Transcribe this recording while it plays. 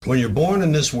When you're born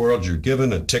in this world, you're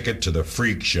given a ticket to the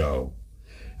freak show.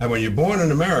 And when you're born in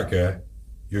America,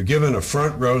 you're given a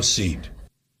front row seat.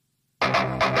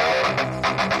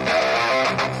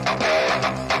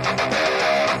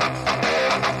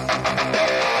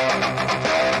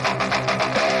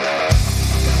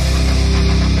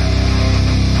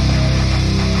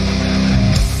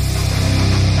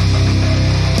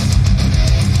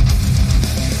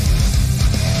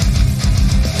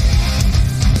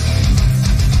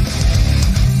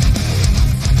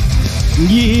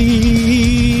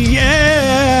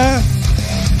 Yeah!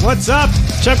 What's up,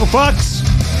 Chuckle Fucks?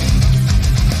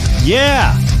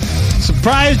 Yeah!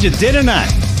 Surprised you, didn't I?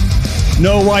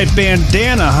 No white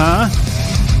bandana, huh?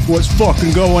 What's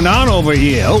fucking going on over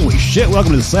here? Holy shit,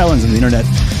 welcome to the silence of the internet.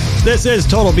 This is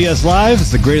Total BS Live.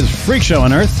 It's the greatest freak show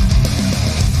on earth.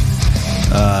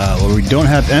 Where we don't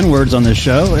have N-words on this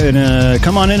show. And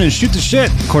come on in and shoot the shit,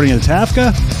 according to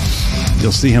Tafka.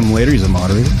 You'll see him later, he's a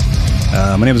moderator.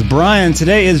 My name is Brian.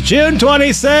 Today is June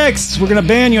 26th. We're going to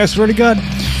ban you, I swear to God. You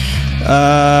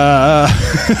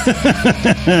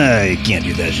can't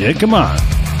do that shit. Come on.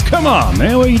 Come on,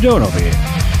 man. What are you doing over here?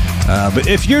 But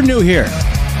if you're new here,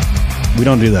 we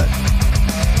don't do that.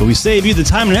 But we save you the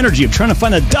time and energy of trying to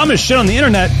find the dumbest shit on the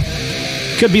internet.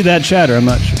 Could be that chatter, I'm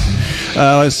not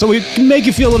sure. So we can make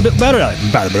you feel a little bit better.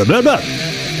 About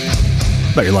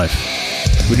your life.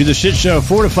 We do the shit show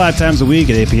 4 to 5 times a week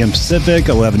at 8 p.m. Pacific,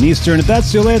 11 Eastern. If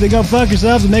that's too late, then go fuck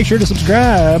yourselves and make sure to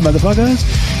subscribe, motherfuckers.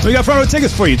 We got front row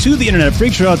tickets for you to the Internet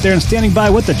Freak Show out there and standing by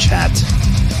with the chat.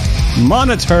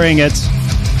 Monitoring it,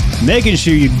 making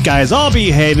sure you guys all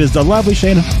behave is the lovely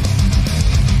Shayna.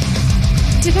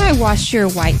 Did I wash your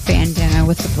white bandana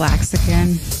with the blacks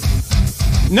again?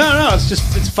 No,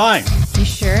 it's fine. You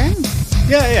sure?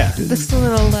 Yeah. Looks a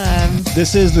little,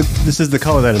 This is the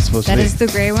color that it's supposed to be. That is the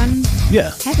gray one?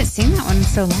 Yeah. I haven't seen that one in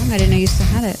so long. I didn't know you still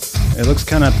had it. It looks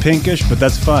kind of pinkish, but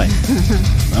that's fine. I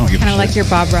don't give a shit. Kind of like your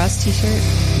Bob Ross t-shirt?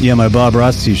 Yeah, my Bob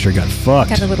Ross t-shirt got fucked.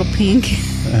 Got a little pink.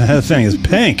 That thing is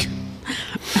pink.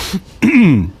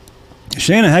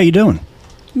 Shayna, how you doing?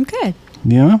 I'm good.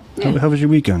 Yeah? Yeah. How was your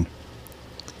weekend?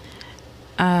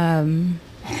 Well,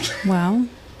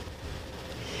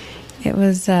 it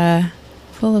was,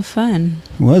 full of fun.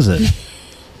 Was it?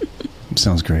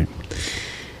 Sounds great.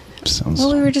 Sounds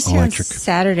Well, we were just electric. here on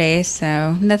Saturday,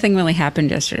 so nothing really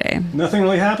happened yesterday. Nothing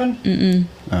really happened? Mm-mm.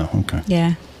 Oh, okay.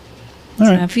 Yeah. All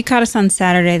So right. if you caught us on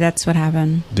Saturday, that's what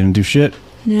happened. Didn't do shit?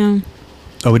 No.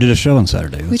 Oh, we did a show on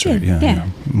Saturday. That's We did. right. Yeah.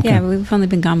 Okay. Yeah, we've only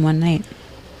been gone one night.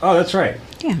 Oh, that's right.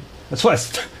 Yeah. That's why I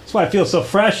feel so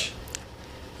fresh.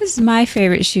 This is my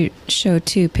favorite show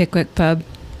too, Pickwick Pub.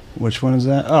 Which one is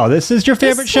that? Oh, this is your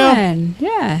favorite This show? one.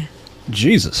 Yeah.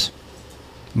 Jesus.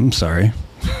 I'm sorry.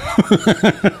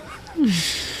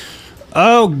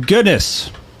 Oh,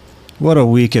 goodness. What a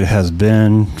week it has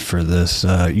been for this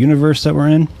universe that we're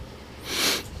in.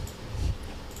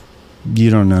 You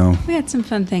don't know. We had some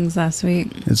fun things last week.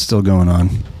 It's still going on.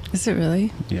 Is it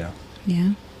really? Yeah.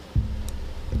 Yeah.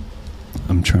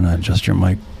 I'm trying to adjust your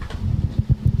mic.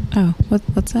 Oh,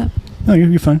 what's up? No,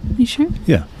 you're fine. You sure?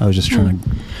 Yeah, I was just trying to...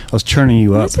 I was turning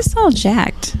you Why up. is this all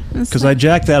jacked? Because I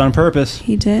jacked that on purpose.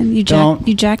 You did? You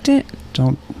jacked it?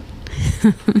 Don't.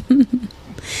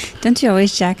 Don't you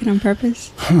always jack it on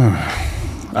purpose?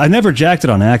 I never jacked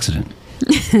it on accident.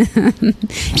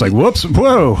 It's like, whoops,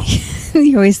 whoa.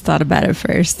 You always thought about it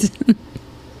first.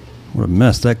 What a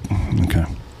mess. That... Okay.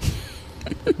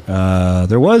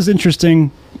 There was interesting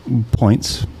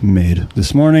points made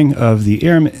this morning of the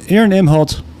Aaron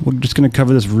Imholt. We're just going to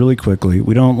cover this really quickly.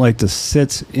 We don't like to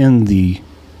sit in the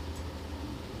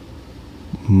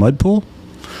mud pool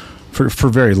for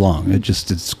very long.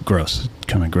 It's gross. It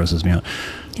kind of grosses me out.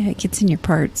 Yeah, it gets in your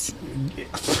parts.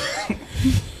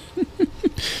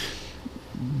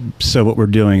 So what we're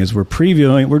doing is we're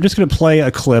previewing. We're just going to play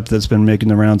a clip that's been making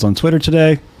the rounds on Twitter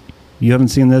today. You haven't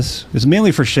seen this? It's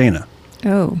mainly for Shayna.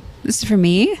 Oh, this is for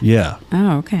me? Yeah.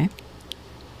 Oh, okay.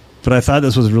 But I thought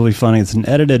this was really funny. It's an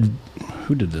edited...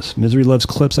 Who did this? Misery Loves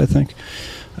Clips, I think.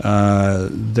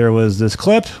 There was this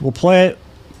clip. We'll play it.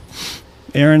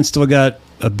 Aaron still got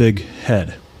a big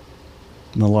head.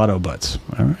 Mulatto butts.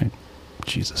 All right.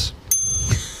 Jesus.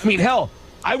 I mean, hell,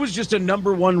 I was just a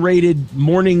 #1 rated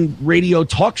morning radio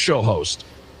talk show host.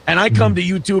 And I come to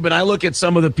YouTube and I look at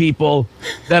some of the people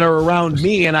that are around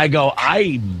me and I go,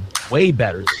 I'm way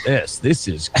better than this. This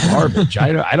is garbage.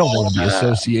 I don't want to be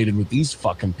associated with these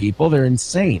fucking people. They're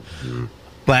insane.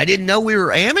 But I didn't know we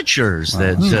were amateurs.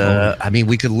 That I mean,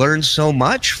 we could learn so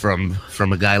much from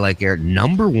a guy like Eric.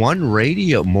 #1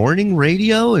 radio, morning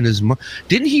radio, and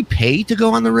didn't he pay to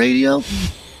go on the radio?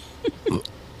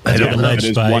 I don't know.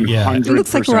 Alleged by, yeah. It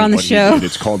looks like we're on the show.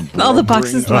 It's called All the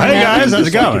boxes brokering. Hey guys, how's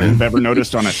it going? If you've ever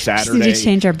noticed on a Just Saturday, need to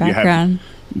change our you have- background.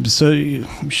 So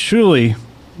surely,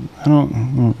 I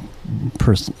don't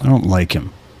like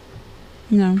him.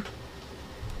 No.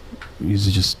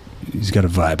 He's got a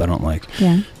vibe I don't like.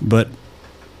 Yeah. But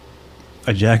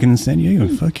a jacket in San Diego,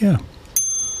 fuck yeah.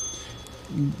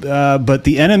 But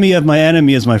the enemy of my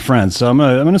enemy is my friend. So I'm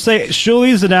gonna say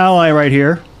Shuli's an ally right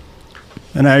here,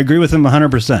 and I agree with him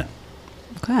 100%.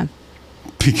 Okay.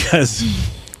 Because,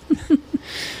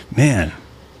 man,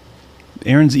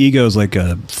 Aaron's ego is like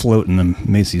a float in the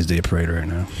Macy's Day Parade right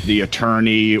now. the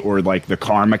attorney or like the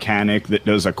car mechanic that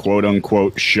does a quote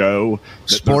unquote show.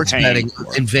 that Sports they're paying betting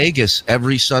for. in Vegas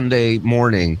every Sunday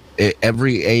morning,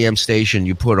 every AM station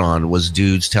you put on was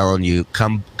dudes telling you,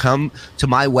 come to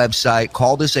my website,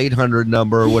 call this 800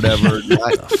 number or whatever,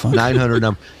 900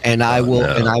 number, and I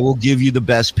will give you the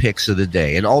best picks of the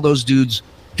day. And all those dudes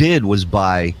did was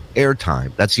buy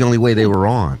airtime. That's the only way they were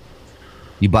on.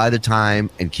 You buy the time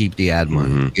and keep the ad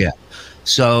money. Yeah.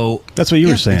 So That's what you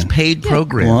were saying. It's paid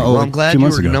programming. Well, Well, I'm glad 2 you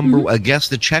months were ago. number. I guess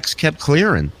the checks kept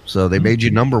clearing, so they made you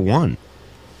number one.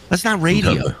 That's not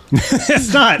radio.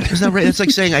 It's not. It's not. It's like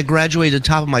saying I graduated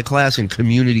top of my class in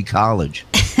community college.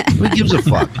 Who gives a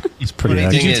fuck? It's pretty Funny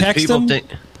accurate. thing you is, text people him? think-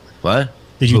 what?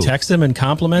 Did you Who? text him and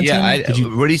compliment him? Yeah, Did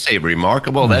you? what do you say?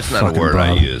 Remarkable? That's not a fucking word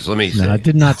I Bob. use. Let me say. No, it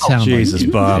did not sound Jesus,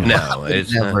 like Bob. No,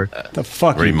 it's Never. not. The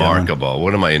fuck you doing? Remarkable.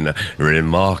 What am I?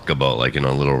 Remarkable, like in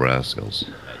Little Rascals.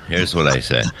 Here's what I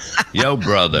said. Yo,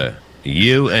 brother,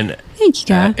 you and Thank you,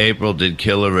 God. April did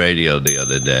killer radio the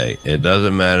other day. It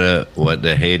doesn't matter what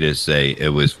the haters say. It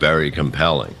was very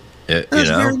compelling. You That's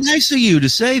know? very nice of you to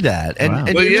say that. And, Wow.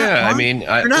 and Well, you're not yeah, I lying- mean,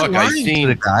 you're not look, I lying seen-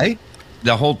 to the guy.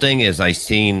 The whole thing is I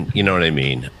seen, you know what I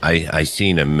mean? I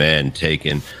seen a man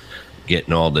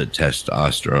getting all the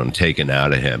testosterone taken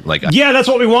out of him. Like, Yeah, that's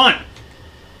what we want.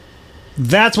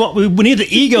 That's what we need. The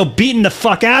ego beating the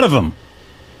fuck out of him.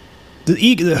 The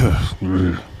ego.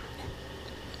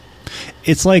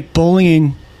 It's like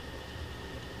bullying.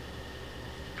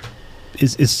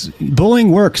 It's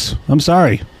bullying works. I'm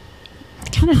sorry.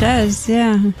 Kind of does,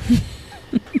 yeah.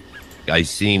 I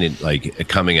seen it like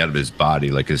coming out of his body,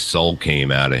 like his soul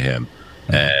came out of him,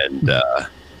 and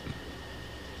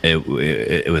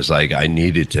it was like I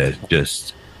needed to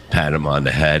just pat him on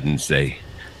the head and say,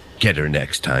 "Get her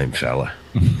next time, fella."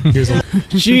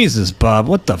 Jesus, Bob.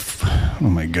 What the? Oh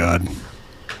my God.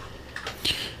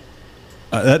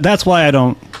 That's why I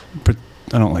don't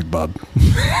like Bob.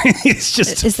 It's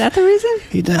just. Is that the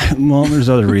reason? Well, there's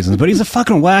other reasons, but he's a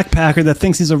fucking whack packer that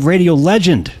thinks he's a radio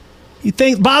legend.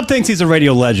 Bob thinks he's a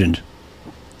radio legend.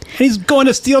 And he's going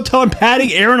to steel toe and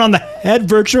patting Aaron on the head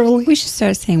virtually. We should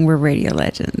start saying we're radio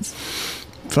legends.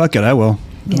 Fuck it, I will. I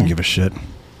Yeah. don't give a shit.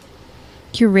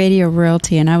 You're radio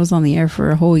royalty, and I was on the air for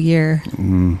a whole year.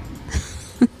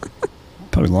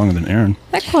 Probably longer than Aaron.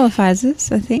 That qualifies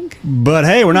us, I think. But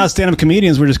hey, we're not stand-up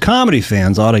comedians. We're just comedy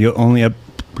fans. Audio only.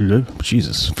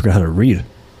 Jesus, I forgot how to read.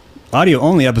 Audio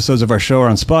only episodes of our show are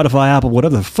on Spotify, Apple,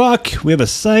 whatever the fuck. We have a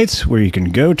site where you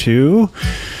can go to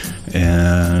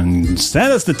and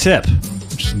send us the tip.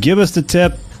 Just give us the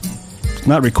tip. It's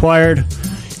not required.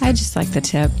 I just like the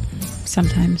tip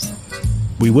sometimes.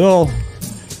 We will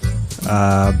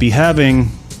be having.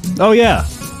 Oh yeah,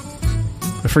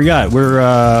 I forgot. We're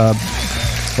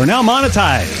now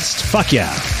monetized. Fuck yeah.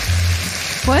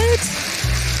 What?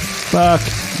 Fuck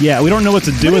yeah. We don't know what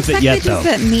to do What with it yet exactly though.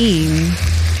 does that mean?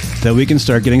 That we can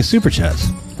start getting super chats,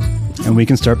 and we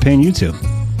can start paying YouTube.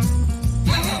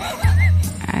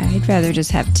 I'd rather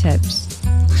just have tips.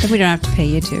 Then we don't have to pay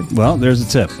YouTube. Well, there's a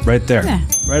tip right there, Yeah.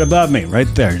 right above me, right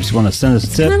there. Just want to send us a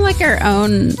Kind of tip,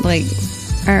 like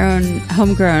our own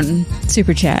homegrown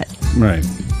super chat. right?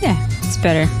 Yeah, it's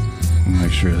better.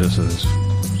 Make sure this is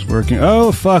working.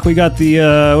 Oh fuck, we got the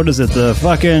what is it? The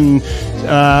fucking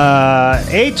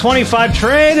 825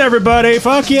 trade, everybody.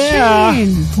 Fuck yeah! Train.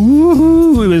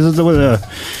 Woohoo!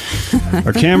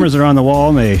 Our cameras are on the wall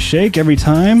and they shake every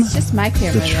time Just my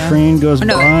camera, the though. train goes Oh,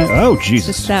 no. by. Oh Just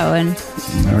Jesus! that one.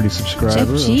 I'm already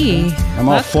subscriber. Gee. I'm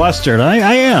all flustered. I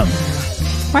am.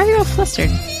 Why are you all flustered?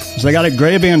 So I got a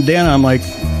gray bandana. I'm like,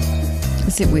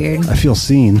 Is it weird? I feel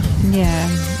seen. Yeah,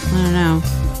 I don't know.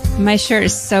 My shirt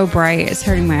is so bright; it's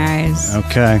hurting my eyes.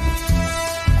 Okay.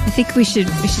 I think we should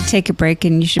take a break,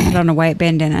 and you should put on a white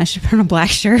bandana. I should put on a black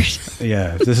shirt.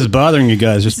 Yeah. If this is bothering you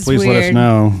guys, just This is please let us weird.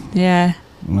 know. Yeah,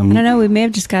 I don't know. We may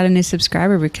have just got a new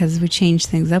subscriber because we changed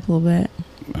things up a little bit.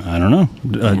 I don't know.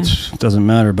 It doesn't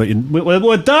matter. But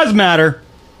what does matter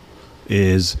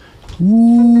is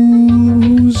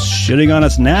who's shitting on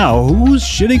us now? Who's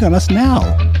shitting on us now?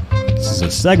 This is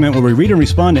a segment where we read and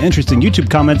respond to interesting YouTube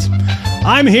comments.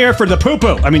 I'm here for the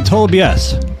poo-poo. I mean, total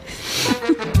BS.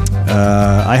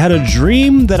 I had a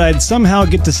dream that I'd somehow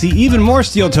get to see even more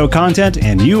Steel Toe content,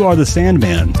 and you are the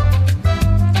Sandman.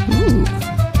 Ooh.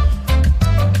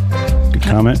 Good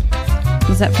comment.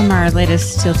 Was that from our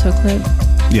latest Steel Toe clip?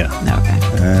 Yeah. No, okay.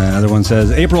 Another one says,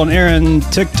 April and Aaron,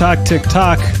 TikTok,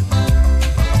 TikTok.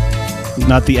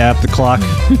 Not the app, the clock.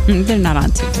 They're not on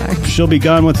TikTok. She'll be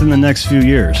gone within the next few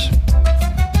years.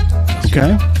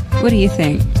 Okay. What do you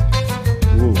think?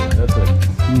 Ooh, that's a...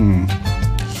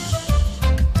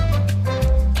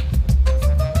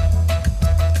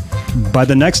 By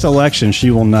the next election, she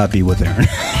will not be with Aaron.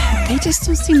 They just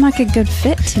don't seem like a good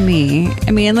fit to me.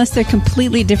 I mean, unless they're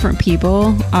completely different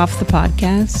people off the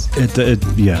podcast.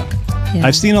 Yeah. Yeah.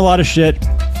 I've seen a lot of shit,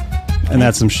 and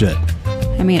that's some shit.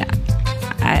 I mean,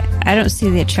 I don't see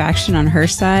the attraction on her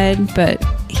side, but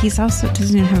he's also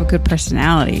doesn't even have a good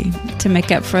personality to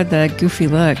make up for the goofy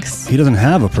looks. He doesn't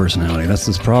have a personality. That's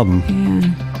his problem.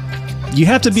 Yeah. You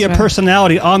have to be That's a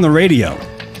personality on the radio.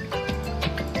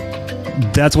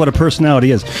 That's what a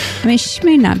personality is. I mean, she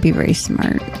may not be very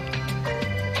smart.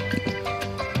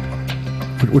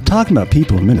 We're talking about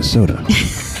people in Minnesota.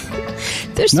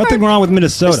 There's Nothing wrong with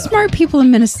Minnesota. There's smart people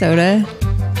in Minnesota.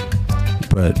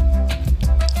 But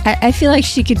I feel like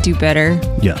she could do better.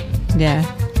 yeah. Yeah.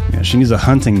 Yeah, she needs a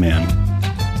hunting man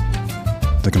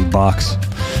that can box.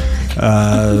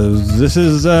 This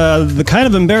is the kind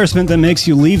of embarrassment that makes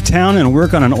you leave town and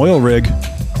work on an oil rig.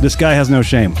 This guy has no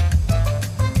shame.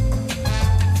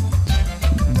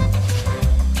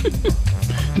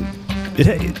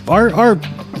 Our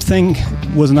thing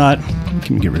was not...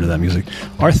 Can we get rid of that music?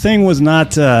 Our thing was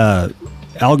not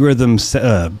algorithm...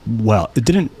 well, it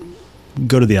didn't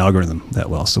go to the algorithm that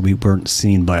well, so we weren't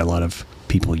seen by a lot of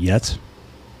people yet.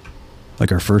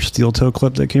 Like our first Steel Toe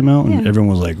clip that came out, and everyone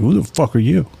was like, who the fuck are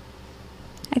you?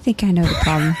 I think I know the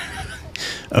problem.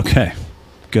 Okay,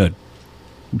 good.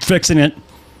 Fixing it.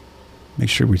 Make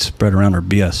sure we spread around our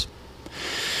BS.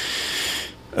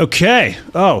 Okay.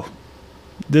 Oh,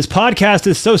 this podcast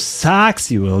is so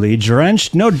sexually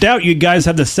drenched. No doubt you guys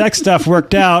have the sex stuff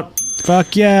worked out.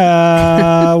 Fuck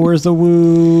yeah. Where's the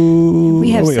woo? We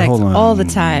have sex hold on. all the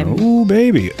time. Ooh,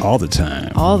 baby. All the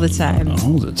time. All the time.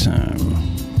 All the time.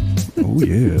 Oh,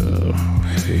 yeah.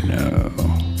 Hey, now.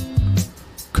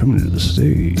 Coming to the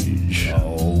stage.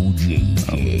 Oh,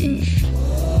 gee.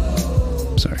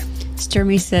 Sorry.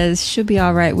 Jeremy says she'll be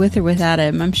all right with or without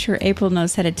him. I'm sure April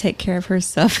knows how to take care of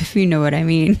herself, if you know what I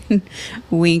mean.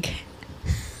 Wink.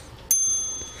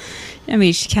 I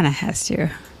mean, she kind of has to.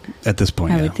 At this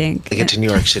point, I would think. I get to New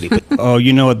York City. Oh,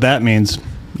 you know what that means.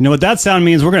 You know what that sound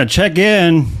means? We're going to check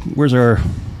in. Where's our...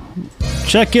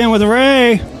 Check in with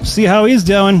Ray. See how he's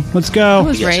doing. Let's go.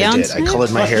 Was Ray yes, on I did. I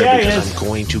colored my hair because I'm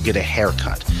going to get a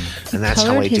haircut. And that's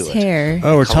how I do it. Hair.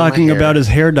 Oh, we're talking about his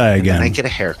hair dye again. And I get a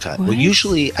haircut. What? Well,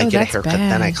 usually I get a haircut,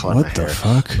 then I color my hair. What the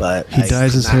fuck? But He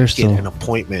dyes his hair still. Get an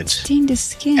appointment Stained his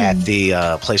skin. at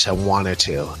the place I wanted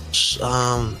to.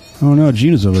 Oh no,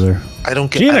 Gina's over there. I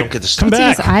don't get Gina, the come stuff.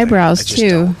 back. His eyebrows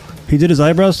too. He did his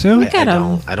eyebrows too? Look at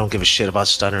him. I don't give a shit about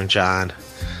Stuttering John.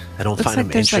 I don't Looks find like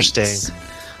him there's, like, interesting.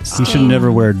 You should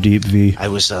never wear deep V. I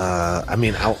was, I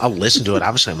mean, I'll listen to it.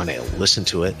 Obviously, I'm going to listen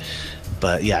to it.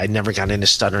 But yeah, I never got into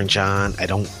Stuttering John. I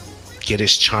don't get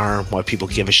his charm, why people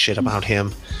give a shit about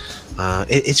him.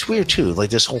 It's weird too.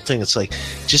 Like this whole thing, it's like,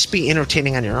 just be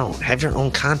entertaining on your own. Have your own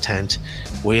content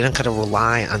where you're not going to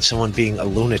rely on someone being a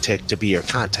lunatic to be your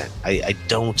content. I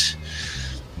don't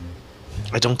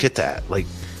get that. Like,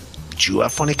 do you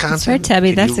have funny content? That's right,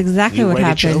 Tabby. That's exactly what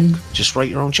write a happened. joke? Just write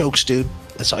your own jokes, dude.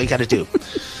 That's all you got to do.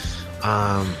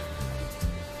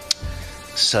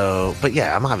 So, but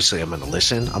yeah, I'm going to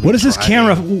listen. What is this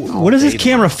camera? What is this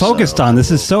camera focused on? This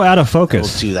is so out of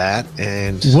focus. We'll do that.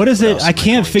 And what is it? I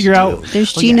can't figure out.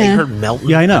 There's Gina. Gina. I heard Melton.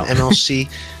 Yeah, I know. From MLC.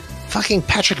 Fucking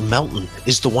Patrick Melton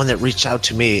is the one that reached out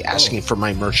to me asking for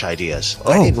my merch ideas.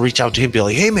 I didn't reach out to him and be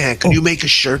like, hey man, can you make a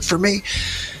shirt for me?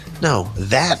 No,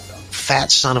 that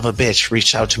fat son of a bitch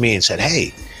reached out to me and said,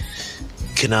 hey,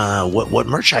 can what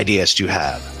merch ideas do you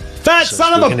have? Fat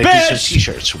son of a Do some bitch!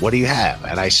 t-shirts. What do you have?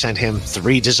 And I sent him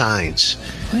 3 designs.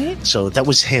 What? So that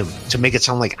was him, to make it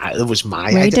sound like it was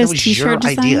my Ray idea. does That was t-shirt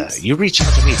your idea. designs? You reached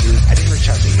out to me, dude. I didn't reach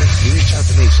out to you. You reached out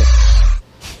to me.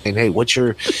 And hey, what's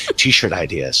your t-shirt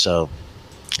idea? So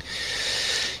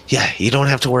yeah, you don't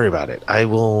have to worry about it. I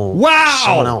will. Wow!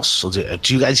 Someone else will do it.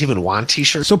 Do you guys even want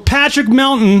t-shirts? So Patrick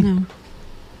Melton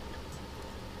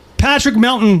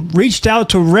reached out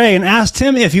to Ray and asked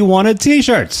him if he wanted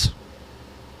t-shirts.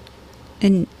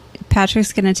 And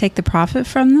Patrick's going to take the profit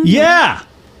from them? Yeah.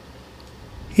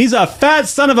 He's a fat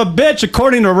son of a bitch,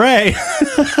 according to Ray.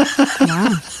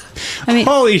 Wow. I mean,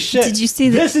 holy shit. Did you see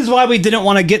this? Is why we didn't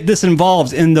want to get this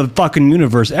involved in the fucking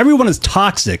universe. Everyone is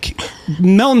toxic.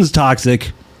 Melton's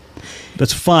toxic.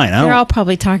 That's fine. They're all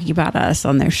probably talking about us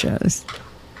on their shows.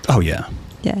 Oh, yeah.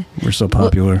 Yeah. We're so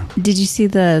popular. Well, did you see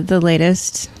the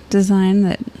latest design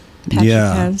that Patrick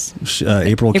has?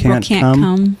 April can't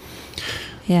come.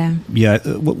 Yeah. Yeah.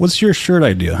 What's your shirt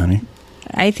idea, honey?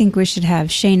 I think we should have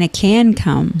Shayna can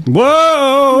come.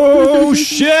 Whoa,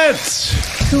 shit.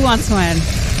 Who wants one?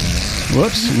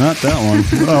 Whoops, not that one.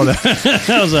 Oh,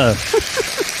 that was a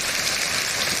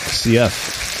CF.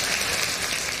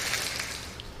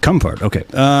 Come part. Okay.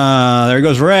 There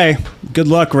goes Ray. Good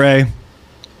luck, Ray.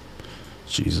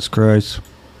 Jesus Christ.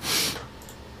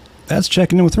 That's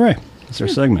checking in with Ray. That's our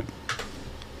segment.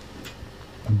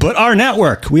 But our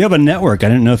network. We have a network. I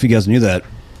didn't know if you guys knew that.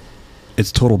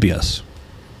 It's Total BS.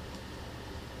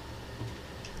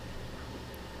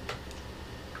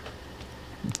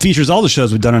 Features all the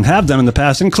shows we've done and have done in the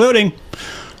past, including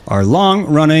our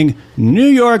long-running New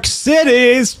York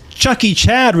City's Chucky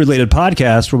Chad related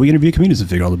podcast, where we interview comedians and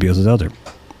figure all the BS is out there.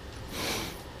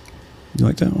 You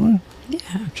like that one?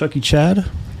 Yeah. Chucky Chad?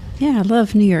 Yeah, I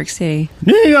love New York City.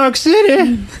 New York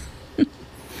City!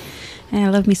 And I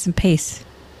love me some Pace.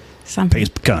 Pace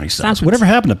pecani sauce. Whatever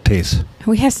happened to Pace?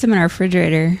 We have some in our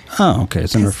refrigerator. Oh, okay.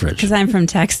 It's in our fridge. Because I'm from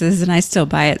Texas and I still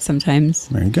buy it sometimes.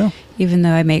 There you go. Even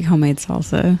though I make homemade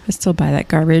salsa, I still buy that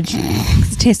garbage.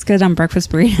 It tastes good on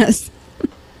breakfast burritos.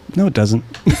 No, it doesn't.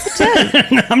 Yes, it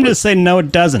does. I'm just saying, no,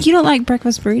 it doesn't. You don't like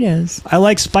breakfast burritos. I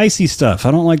like spicy stuff.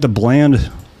 I don't like the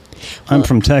bland. I'm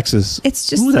from Texas. It's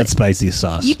just that spicy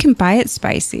sauce. You can buy it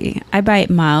spicy. I buy it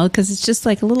mild because it's just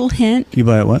like a little hint. You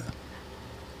buy it what?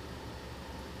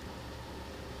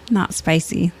 Not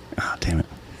spicy. Oh, damn it.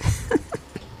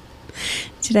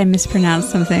 Did I mispronounce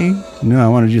something? No, I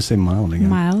wanted you to say mild again.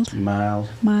 Mild? Mild.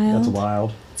 Mild. That's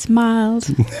wild. It's mild.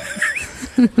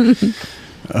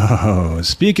 Oh,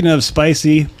 speaking of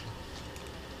spicy,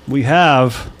 we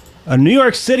have a New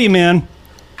York City man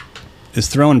is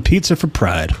throwing pizza for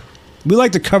pride. We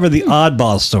like to cover the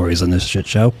oddball stories on this shit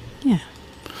show. Yeah.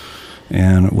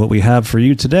 And what we have for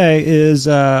you today is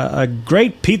a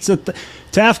great pizza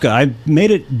Tafka. I made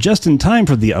it just in time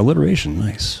for the alliteration.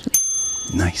 Nice.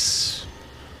 Nice.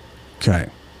 Okay.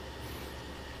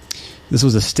 This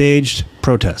was a staged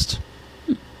protest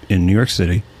in New York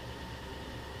City.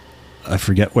 I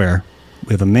forget where.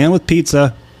 We have a man with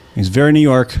pizza. He's very New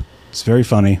York. It's very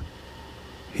funny.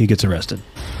 He gets arrested.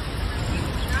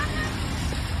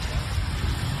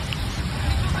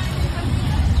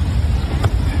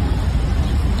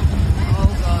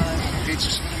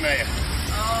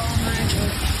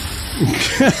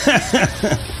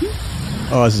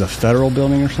 Oh, this is a federal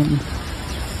building or something?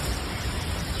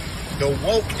 The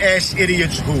woke-ass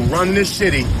idiots who run this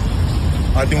city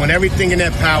are doing everything in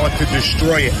their power to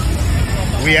destroy it.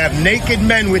 We have naked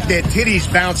men with their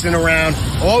titties bouncing around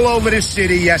all over the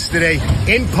city yesterday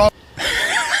in public.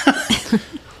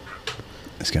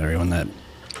 It's got everyone that.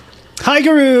 Hi,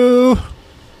 Guru!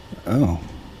 Oh,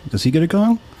 does he get a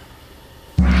gong?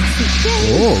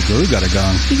 Oh, Guru got a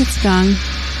gong. He gets a gong.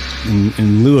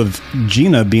 In lieu of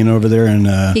Gina being over there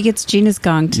and he gets Gina's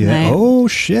gong tonight. Yeah. Oh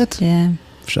shit. Yeah.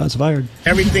 Shots fired.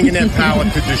 Everything in their power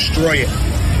to destroy it.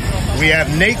 We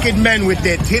have naked men with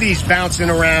their titties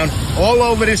bouncing around all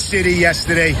over the city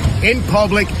yesterday in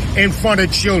public in front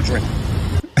of children.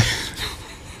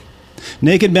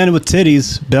 Naked men with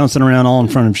titties bouncing around all in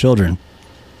front of children.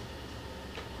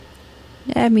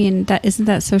 Yeah, I mean, isn't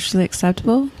that socially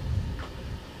acceptable?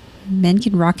 Men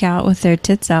can rock out with their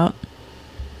tits out.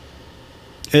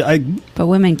 But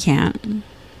women can't.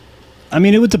 I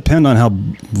mean, it would depend on how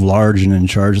large and in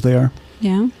charge they are.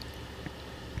 Yeah.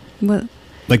 What?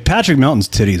 Like Patrick Melton's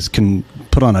titties can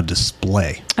put on a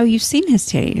display. Oh, you've seen his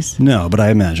titties? No, but I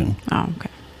imagine. Oh, okay.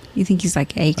 You think he's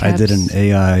like A-cups? I did an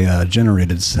AI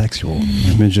generated sexual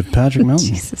image of Patrick Melton.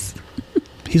 Jesus.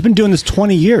 He's been doing this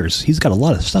 20 years. He's got a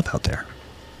lot of stuff out there.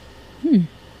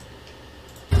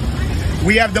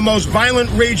 We have the most violent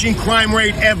raging crime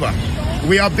rate ever.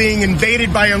 We are being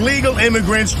invaded by illegal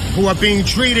immigrants who are being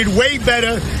treated way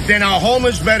better than our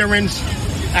homeless veterans,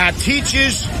 our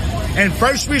teachers, and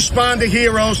first responder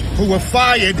heroes who were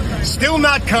fired, still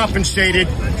not compensated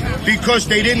because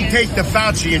they didn't take the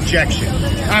Fauci injection.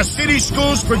 Our city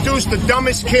schools produce the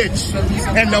dumbest kids,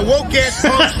 and the woke-ass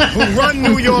punks who run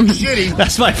New York City.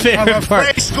 That's my favorite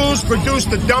part. Schools produce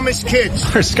the dumbest kids.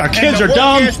 Our kids are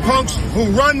dumb. Woke-ass punks who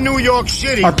run New York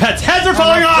City. Our pets' heads are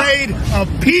falling off. Afraid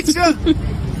of pizza.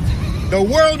 The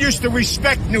world used to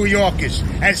respect New Yorkers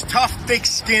as tough,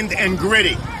 thick-skinned, and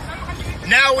gritty.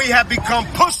 now we have become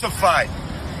pussified.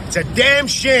 It's a damn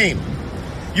shame.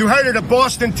 You heard of the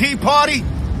Boston Tea Party?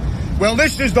 Well,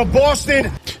 this is the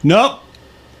Boston... Nope.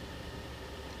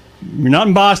 You're not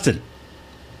in Boston.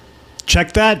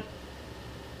 Check that.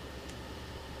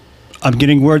 I'm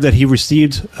getting word that he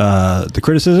received the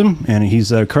criticism, and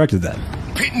he's corrected that.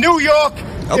 New York,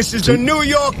 this is the New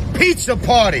York Pizza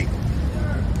Party.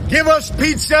 Give us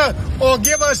pizza or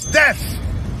give us death.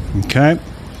 Okay.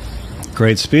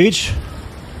 Great speech.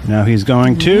 Now he's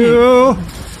going to...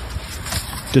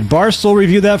 Did Barstool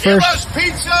review that first? Give us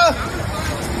pizza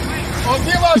or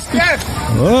give us death.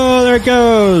 Oh, there it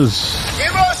goes.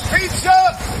 Give us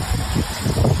pizza.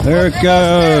 There it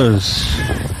goes.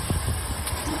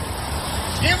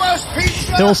 Give us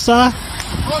pizza Hilsa?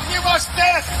 or give us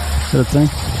death. Is that a thing?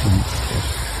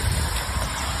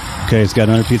 Okay, he's got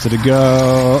another pizza to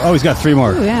go. Oh, he's got 3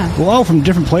 more. Oh, yeah. Well, from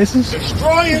different places?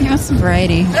 Destroying You want some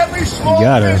variety. every small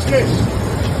got her. business.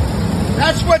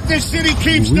 That's what this city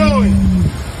keeps doing.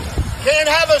 Can't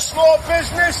have a small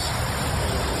business.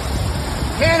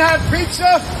 Can't have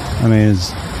pizza. I mean,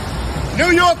 it's...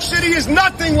 New York City is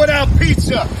nothing without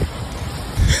pizza.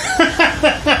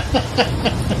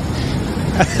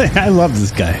 I love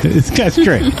this guy. This guy's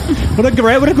great. What a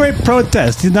great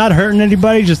protest. He's not hurting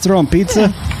anybody, just throwing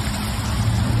pizza.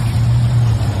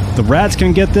 The rats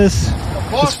can get this. It's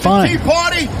Boston fine. Tea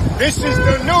Party. This is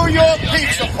the New York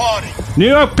Pizza Party. New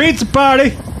York Pizza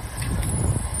Party.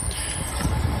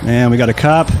 Man, we got a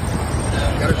cop.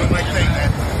 Gotta do my thing,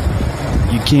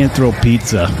 man. You can't throw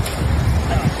pizza.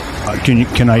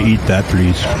 Can I eat that,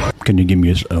 please? Can you give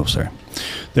me a... Oh, sorry.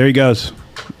 There he goes.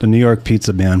 The New York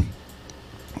Pizza Man.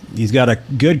 He's got a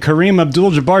good Kareem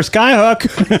Abdul-Jabbar skyhook.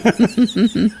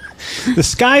 The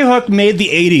skyhook made the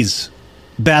 80s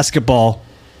basketball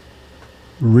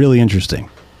really interesting.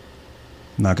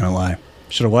 Not going to lie.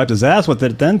 Should have wiped his ass with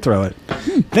it, then throw it.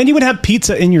 Then you would have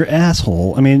pizza in your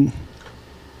asshole. I mean,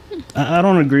 I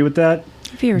don't agree with that.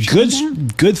 Have you ever tried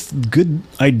that? Good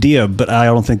idea, but I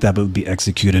don't think that would be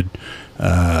executed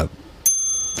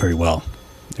very well.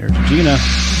 There's Gina.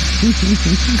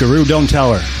 Guru, don't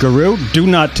tell her. Guru, do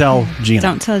not tell Gina.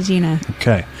 Don't tell Gina.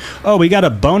 Okay. Oh, we got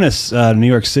a bonus, New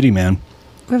York City, man.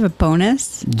 We have a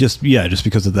bonus. Just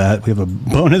because of that, we have a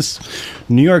bonus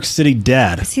New York City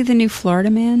dad. Is he the new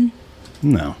Florida man?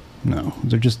 No.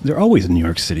 They're always in New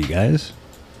York City, guys.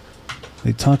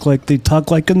 They talk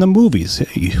like in the movies.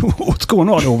 Hey, what's going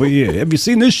on over here? Have you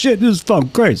seen this shit? This is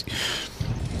fucking crazy.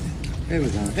 There we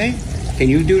go. Hey, can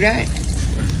you do that?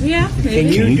 Yeah. Can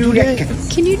you do that?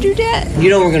 Can you do that? You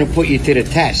know we're gonna put you to the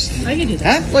test. I can do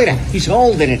that. Huh? Look at that. He's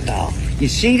holding it though. You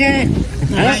see that?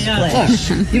 Huh?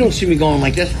 Look, you don't see me going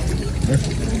like this.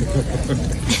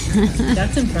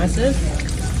 That's impressive.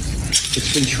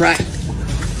 It's been tried.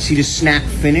 See the snap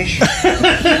finish?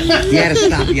 You had to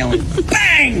stop yelling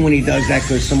bang when he does that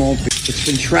because some old... It's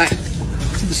been tried.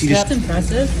 See That's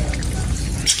impressive.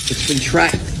 It's been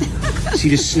tried. See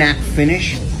the snap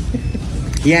finish?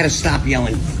 You had to stop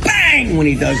yelling bang when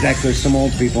he does that because some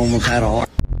old people almost had a heart.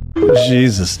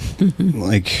 Jesus.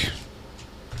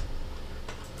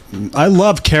 I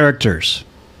love characters.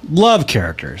 Love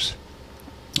characters.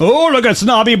 Oh, look at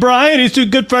Snobby Brian. He's too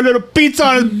good for a little pizza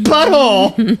on his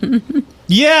butthole.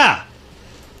 Yeah.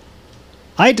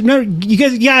 You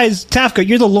guys, Tafka,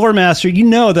 you're the lore master. You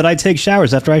know that I take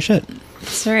showers after I shit.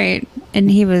 That's right. And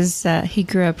he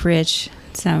grew up rich,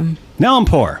 so. Now I'm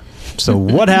poor. So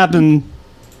what happened?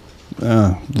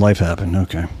 Life happened.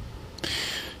 Okay.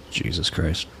 Jesus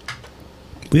Christ.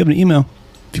 We have an email.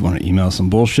 If you want to email some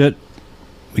bullshit,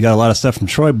 we got a lot of stuff from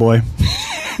Troy Boy.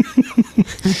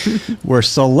 We're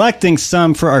selecting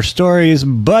some for our stories,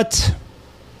 but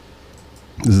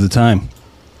this is the time.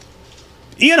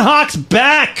 Ian Hawke's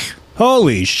back!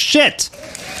 Holy shit!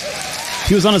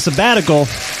 He was on a sabbatical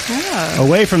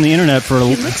away from the internet for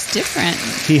He looks different.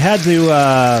 He had to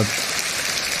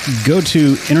go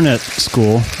to internet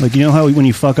school. Like, you know how when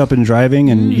you fuck up in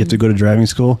driving and you have to go to driving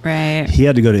school? Right. He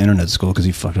had to go to internet school because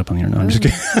he fucked up on the internet. I'm just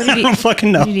kidding. I don't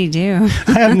fucking know. What did he do?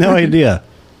 I have no idea.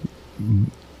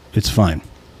 It's fine.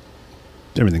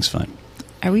 Everything's fine.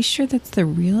 Are we sure that's the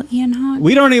real Ian Hawke?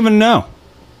 We don't even know.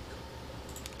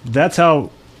 That's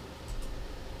how...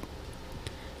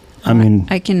 I mean...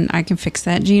 I can fix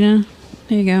that, Gina.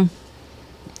 There you go.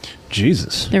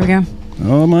 Jesus. There we go.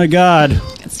 Oh, my God.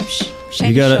 Got some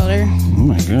shiny shoulder. Oh,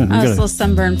 my God. Oh, it's a little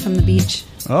sunburn from the beach.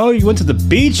 Oh, you went to the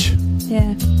beach?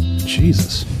 Yeah.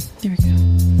 Jesus. There we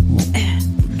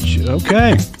go.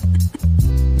 Okay.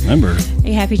 Remember. Are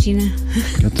you happy, Gina?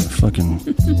 Got the fucking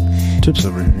tips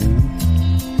over here.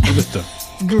 Look at the...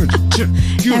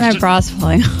 And my bra's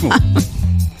falling off.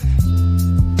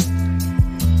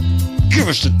 Give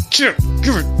us a tip.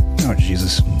 Give it. Oh,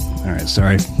 Jesus. All right,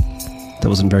 sorry. That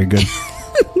wasn't very good.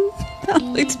 That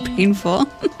looks painful.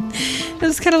 It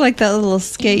was kind of like that little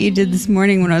skit you did this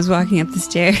morning when I was walking up the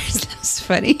stairs. That was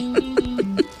funny.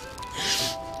 Do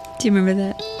you remember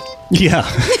that? Yeah.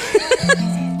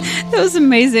 That was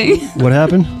amazing. What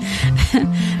happened?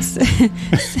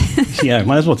 Yeah,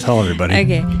 might as well tell everybody.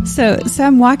 Okay, so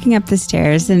I'm walking up the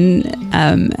stairs, and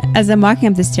as I'm walking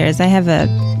up the stairs, I have a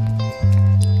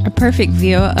perfect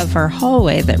view of our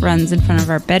hallway that runs in front of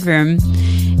our bedroom,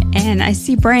 and I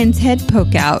see Brian's head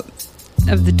poke out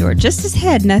of the door, just his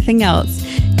head, nothing else.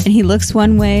 And he looks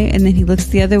one way, and then he looks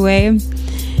the other way, and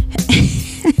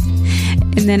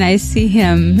then I see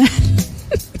him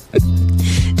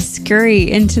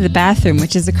scurry into the bathroom,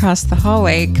 which is across the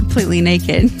hallway, completely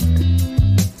naked.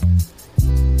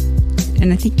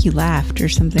 And I think you laughed or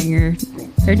something, or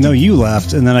no, you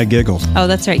laughed, and then I giggled. Oh,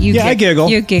 that's right. I giggle.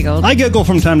 You giggled. I giggle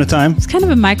from time to time. It's kind of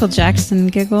a Michael Jackson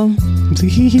giggle.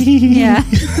 Yeah,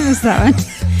 it was that one.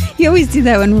 You always do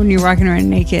that one when you're walking around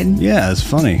naked. Yeah, it's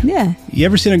funny. Yeah. You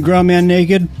ever seen a grown man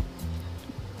naked?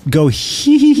 Go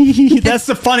hee. That's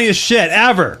the funniest shit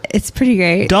ever. It's pretty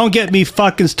great. Don't get me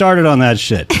fucking started on that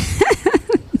shit.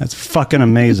 That's fucking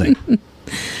amazing.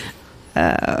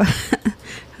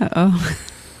 Uh-oh.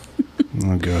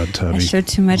 Oh, God, Tubby. I showed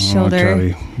too much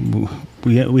shoulder. Tubby.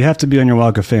 We have to be on your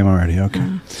Walk of Fame already. Okay.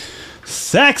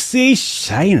 Sexy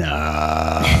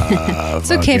Shayna.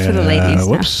 It's okay for the ladies.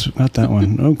 Whoops, not that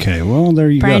one. Okay, well, there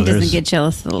you Brian go. doesn't get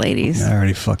jealous of the ladies. I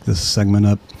already fucked this segment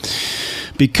up.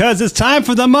 Because it's time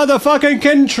for the motherfucking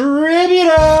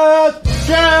contributor.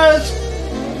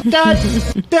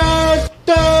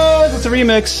 It's a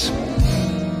remix.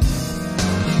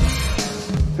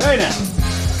 Hey now.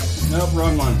 Nope,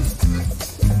 wrong one.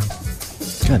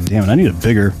 God damn it, I need a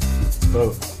bigger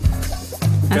boat.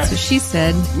 That's what she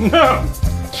said. No!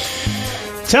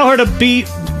 Tell her to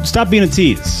stop being a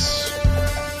tease.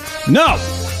 No!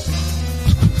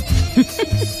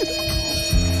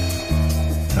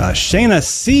 Shayna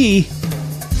C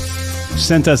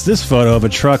sent us this photo of a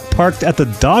truck parked at the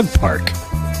dog park.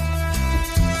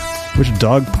 Which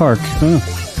dog park? Huh.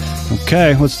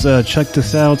 Okay, let's check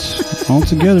this out all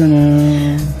together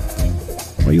now.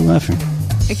 Why are you laughing?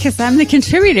 Because I'm the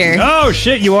contributor. Oh,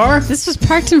 shit, you are? This was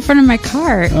parked in front of my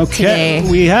car today.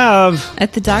 We have...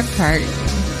 At the dog park.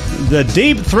 The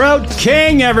Deep Throat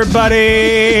King,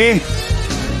 everybody!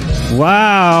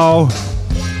 Wow.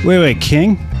 Wait,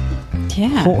 King?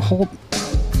 Yeah. Hold.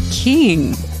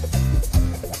 King.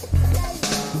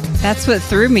 That's what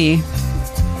threw me.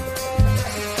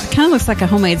 Kind of looks like a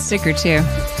homemade sticker, too.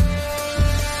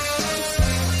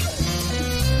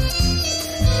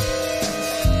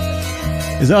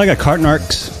 Is that like a Cartnark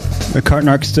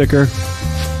sticker?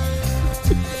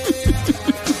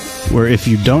 Where if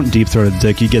you don't deep throat a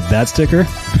dick, you get that sticker?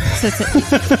 So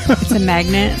it's a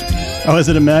magnet. Oh, is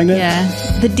it a magnet? Yeah.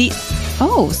 So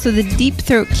the Deep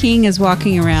Throat King is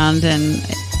walking around and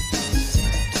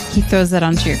he throws that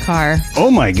onto your car. Oh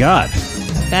my God.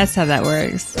 That's how that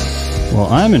works. Well,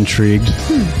 I'm intrigued.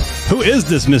 Who is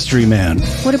this mystery man?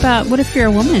 What if you're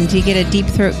a woman? Do you get a Deep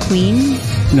Throat Queen?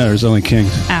 No, there's only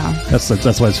kings. Ow. That's why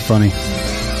it's funny.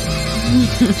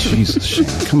 Jesus, shit.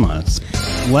 Come on. It's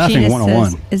laughing Gina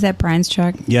 101. Says, is that Brian's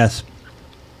truck? Yes.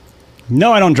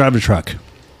 No, I don't drive a truck.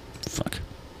 Fuck.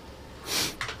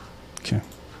 Okay.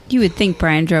 You would think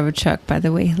Brian drove a truck by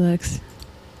the way he looks.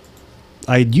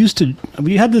 I used to.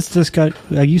 We had this guy.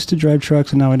 I used to drive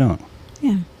trucks, and now I don't.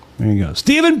 Yeah. There you go.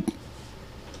 Stephen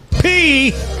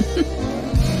P.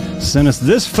 sent us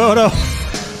this photo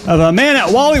of a man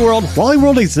at Wally World. Wally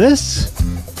World exists?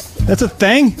 That's a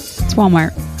thing? It's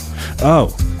Walmart. Oh.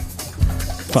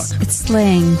 Fuck. It's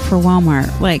slang for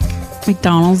Walmart. Like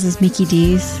McDonald's is Mickey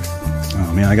D's.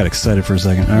 Oh, man, I got excited for a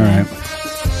second. All right.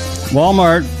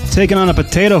 Walmart taking on a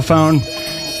potato phone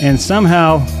and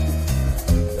somehow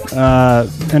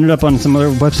ended up on some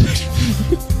other website.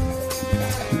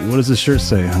 What does this shirt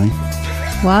say, honey?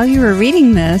 While you were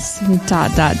reading this, ...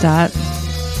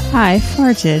 I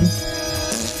farted.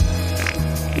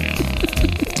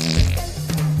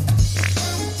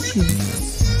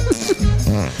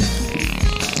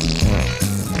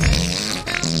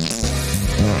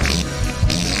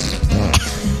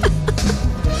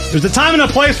 There's a time and a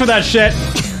place for that shit.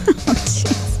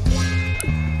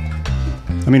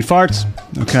 I mean, farts.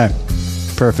 Okay.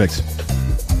 Perfect.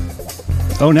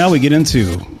 Oh, now we get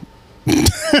into...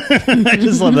 I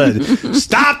just love that.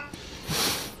 Stop!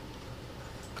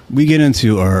 We get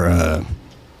into our...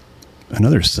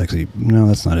 another sexy... No,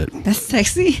 that's not it. That's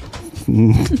sexy?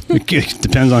 It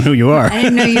depends on who you are. I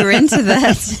didn't know you were into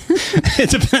that.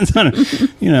 It depends on...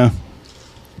 You know...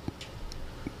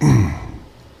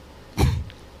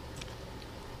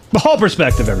 The whole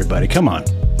perspective, everybody. Come on.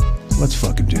 Let's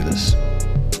fucking do this.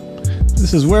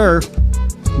 This is where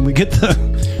we get the...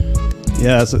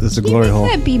 Yeah, it's a glory hole.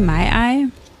 Would that be my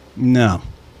eye? No.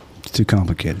 It's too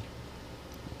complicated.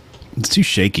 It's too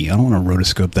shaky. I don't want to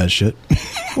rotoscope that shit.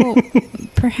 Well,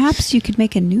 perhaps you could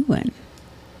make a new one.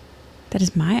 That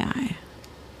is my eye.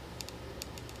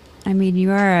 I mean,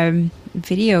 you are a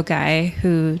video guy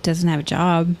who doesn't have a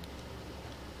job.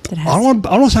 That has I don't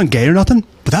want to sound gay or nothing,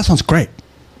 but that sounds great.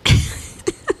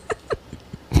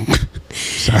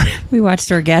 Sorry. We watched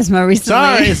Orgasmo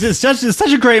recently. Sorry, it's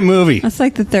such a great movie. That's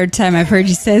like the third time I've heard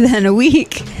you say that in a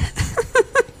week.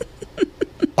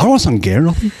 I don't want to sound gay or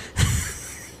nothing.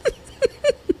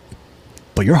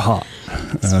 But you're hot.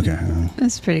 Okay.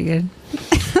 That's pretty good.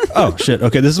 Oh, shit.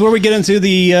 Okay, this is where we get into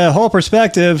the whole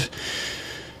perspective.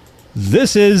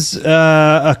 This is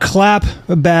a clap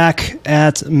back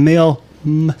at male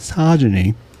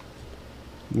misogyny.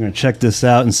 We're going to check this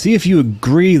out and see if you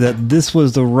agree that this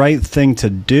was the right thing to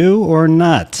do or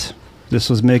not. This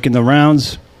was making the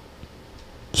rounds.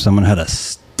 Someone had a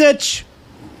stitch.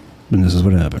 And this is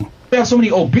what happened. We have so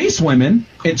many obese women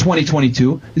in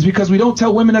 2022 is because we don't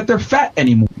tell women that they're fat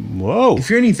anymore. Whoa. If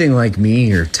you're anything like me,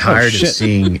 you're tired of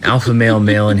seeing alpha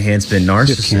male enhancement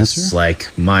narcissists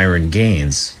like Myron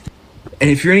Gaines. And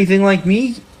if you're anything like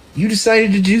me, you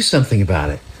decided to do something about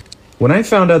it. When I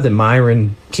found out that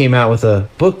Myron came out with a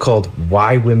book called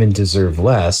Why Women Deserve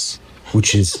Less,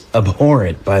 which is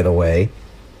abhorrent, by the way,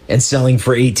 and selling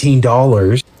for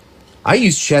 $18, I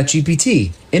used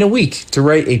ChatGPT in a week to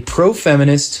write a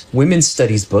pro-feminist women's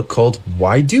studies book called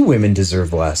Why Do Women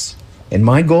Deserve Less? And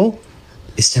my goal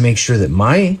is to make sure that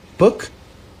my book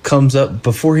comes up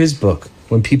before his book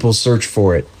when people search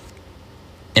for it.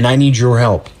 And I need your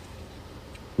help.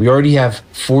 We already have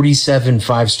 47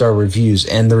 5-star reviews,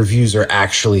 and the reviews are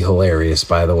actually hilarious,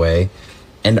 by the way.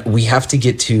 And we have to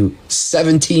get to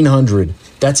 1,700.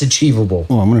 That's achievable.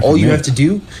 All you have to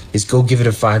do is go give it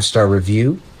a 5-star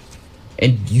review,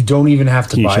 and you don't even have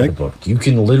to buy the book. You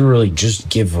can literally just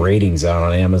give ratings out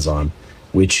on Amazon,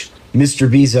 which, Mr.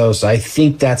 Bezos, I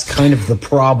think that's kind of the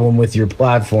problem with your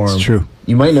platform. It's true.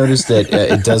 You might notice that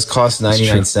it does cost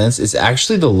 99 cents. It's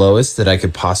actually the lowest that I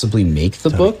could possibly make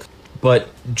the book. But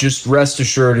just rest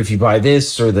assured, if you buy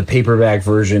this or the paperback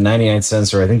version, 99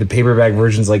 cents, or I think the paperback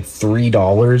version is like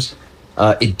 $3,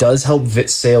 it does help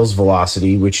sales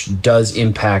velocity, which does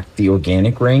impact the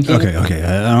organic ranking. Okay.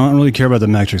 I don't really care about the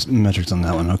metrics on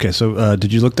that one. Okay, so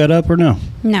did you look that up or no?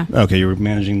 No. Okay, you were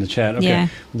managing the chat. Okay. Yeah.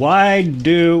 Why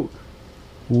do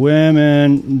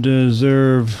women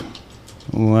deserve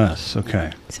less?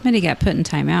 Okay. Somebody got put in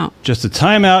timeout. Just a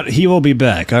timeout. He will be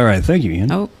back. All right. Thank you,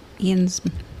 Ian. Oh, Ian's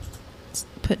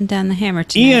putting down the hammer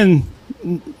tonight. Ian,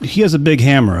 he has a big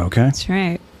hammer, okay? That's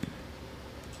right.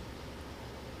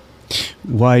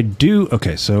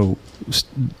 Okay, so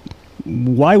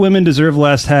Why Women Deserve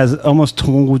Less has almost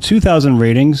 2,000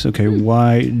 ratings. Okay,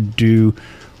 why do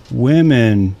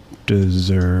women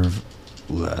deserve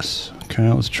less?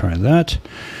 Okay, let's try that.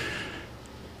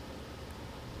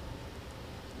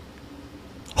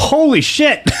 Holy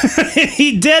shit!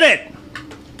 He did it!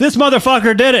 This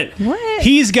motherfucker did it. What?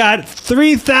 He's got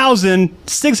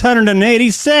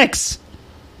 3,686.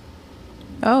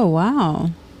 Oh, wow.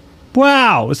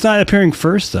 Wow. It's not appearing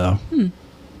first, though.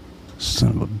 Son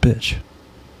of a bitch.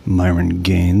 Myron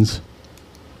Gaines.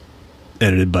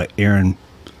 Edited by Aaron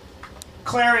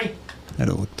Clary.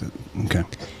 Okay.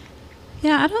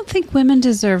 Yeah, I don't think women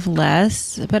deserve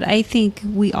less, but I think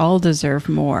we all deserve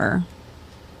more.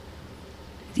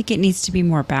 I think it needs to be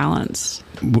more balanced.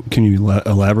 Can you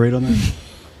elaborate on that?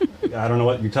 I don't know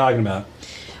what you're talking about.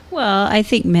 Well, I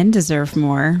think men deserve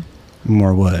more.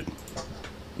 More what?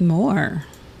 More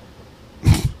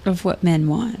of what men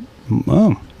want.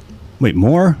 Oh. Wait,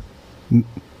 more?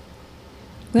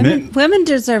 Women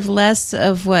deserve less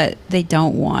of what they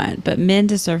don't want, but men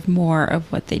deserve more of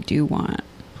what they do want.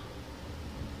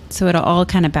 So it all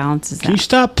kind of balances out. Can you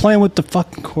stop playing with the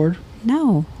fucking cord?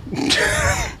 No.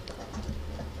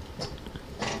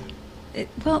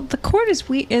 Well, the cord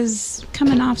is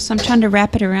coming off, so I'm trying to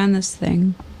wrap it around this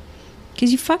thing.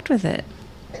 Because you fucked with it.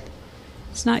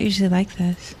 It's not usually like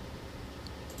this.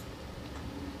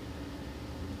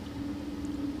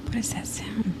 What does that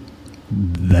sound?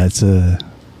 That's a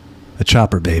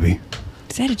chopper, baby.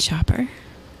 Is that a chopper?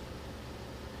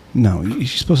 No, you're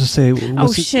supposed to say...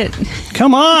 Oh, shit.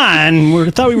 Come on! I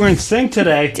thought we were in sync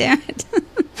today. Damn it.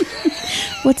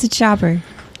 What's a chopper?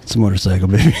 It's a motorcycle,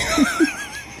 baby.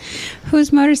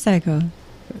 Whose motorcycle?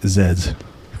 Zed's.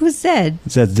 Who's Zed?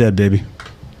 Zed's dead, baby.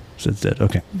 So it's dead.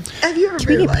 Okay. Have you ever Can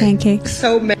we been get pancakes?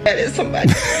 so mad at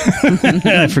somebody?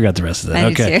 I forgot the rest of that.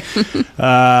 I do Okay. too.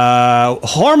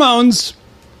 Hormones.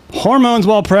 Hormones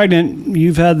while pregnant.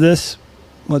 You've had this.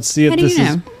 Let's see if How do this you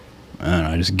is. know? I don't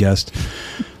know. I just guessed.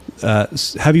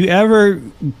 Have you ever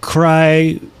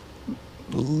cry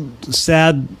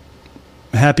sad,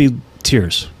 happy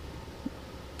tears?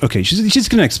 Okay, she's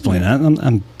gonna explain that.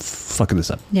 I'm fucking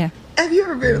this up. Yeah. Have you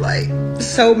ever been like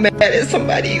so mad at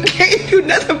somebody you can't do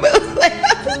nothing but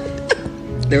laugh?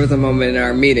 There was a moment in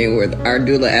our meeting where our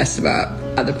doula asked about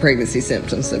how the pregnancy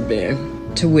symptoms have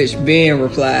been, to which Ben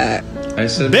replied, I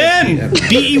said, Ben!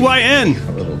 B-E-Y-N!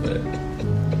 A little bit.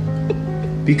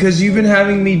 Because you've been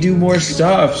having me do more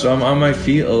stuff, so I'm on my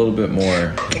feet a little bit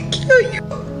more.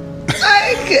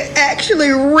 I could actually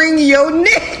wring your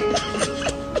neck.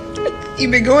 You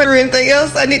been going through anything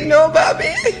else I need to know about,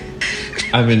 Ben?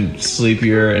 I've been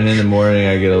sleepier, and in the morning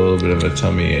I get a little bit of a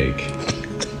tummy ache.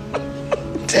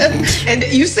 And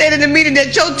you said in the meeting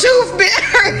that your tooth been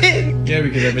hurting. Yeah,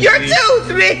 because I've been Your tooth,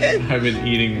 man. I've been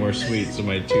eating more sweets, so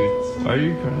my tooth. Why are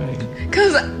you crying?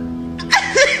 Because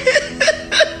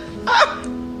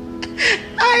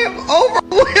I am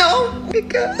overwhelmed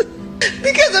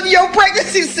because of your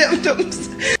pregnancy symptoms.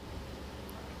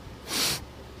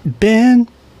 Ben,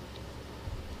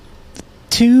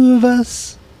 two of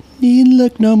us need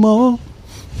look no more.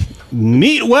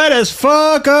 Meat wet as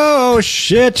fuck. Oh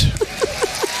shit.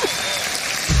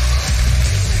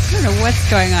 I don't know what's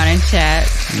going on in chat.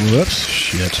 Whoops.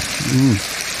 Shit.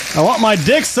 I want my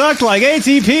dick sucked like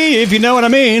ATP, if you know what I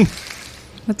mean.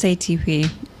 What's ATP?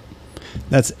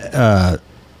 That's the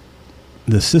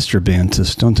sister band to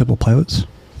Stone Temple Pilots.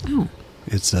 Oh.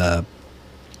 It's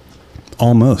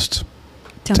almost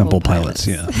Temple Pilots.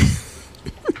 Yeah.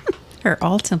 Or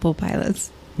all Temple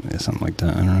Pilots. Yeah, something like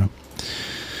that. I don't know.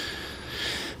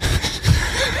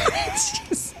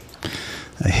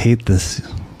 I hate this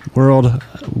world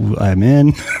I'm in.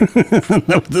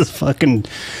 With this fucking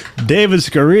David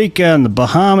Skarica and the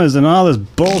Bahamas and all this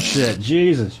bullshit.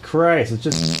 Jesus Christ. It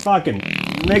just fucking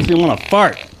makes me want to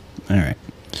fart. All right.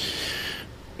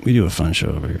 We do a fun show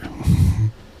over here.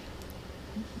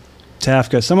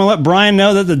 Tafka, someone let Brian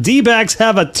know that the D-backs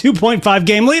have a 2.5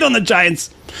 game lead on the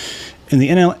Giants in the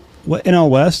NL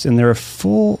West, and they're a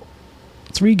full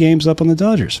 3 games up on the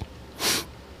Dodgers.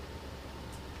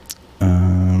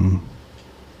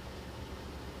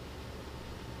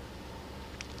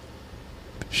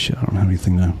 Shit, I don't have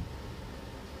anything to...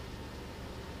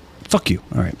 Fuck you.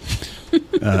 All right.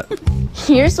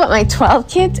 Here's what my 12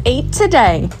 kids ate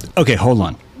today. Okay, hold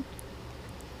on.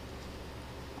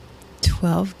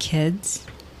 12 kids?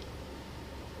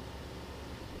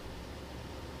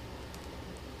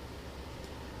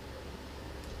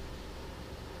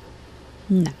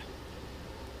 No.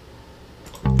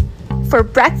 For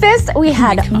breakfast, we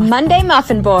had Monday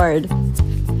muffin board.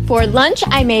 For lunch,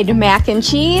 I made mac and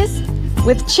cheese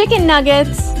with chicken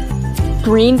nuggets,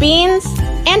 green beans,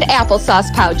 and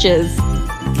applesauce pouches.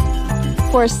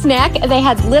 For snack, they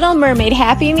had Little Mermaid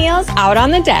Happy Meals out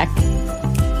on the deck.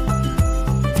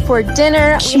 For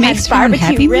dinner, She we had makes her own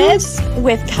Happy barbecue ribs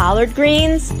with collard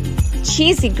greens,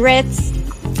 cheesy grits,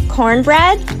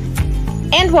 cornbread,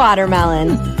 and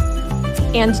watermelon.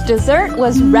 And dessert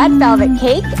was red velvet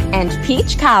cake and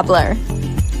peach cobbler.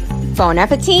 Bon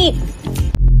appetit.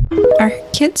 Are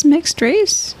kids mixed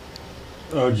race?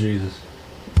 Oh, Jesus.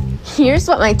 Here's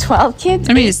what my 12 kids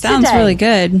I mean, ate it sounds today. really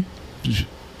good.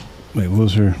 Wait, what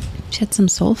was her... She had some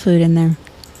soul food in there.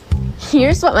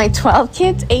 Here's what my 12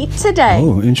 kids ate today.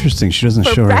 Oh, interesting. She doesn't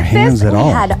For show her breakfast, hands at we all.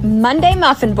 had Monday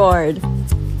muffin board.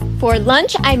 For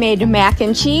lunch, I made mac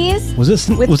and cheese. Was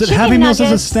it with Happy chicken Meals as a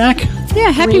nuggets, snack?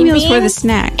 Yeah, Happy green Meals were the beans,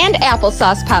 snack. And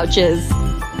applesauce pouches.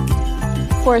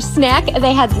 For snack,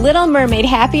 they had Little Mermaid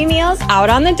Happy Meals out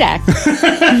on the deck.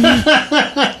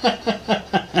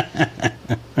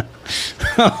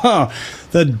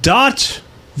 The Dot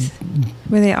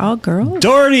Were they all girls?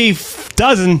 Doherty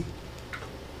dozen.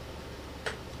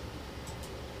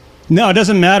 No, it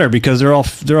doesn't matter because they're all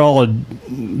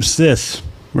cis,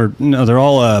 or no, they're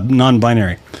all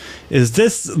non-binary. Is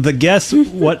this the guess?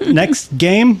 What next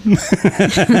game?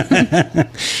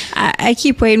 I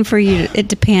keep waiting for it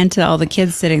to pan to all the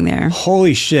kids sitting there.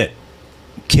 Holy shit!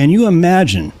 Can you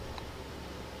imagine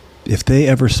if they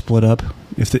ever split up?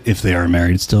 If they are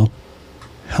married still,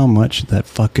 how much that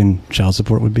fucking child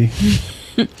support would be?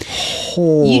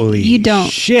 Holy you don't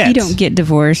shit! You don't get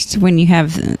divorced when you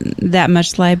have that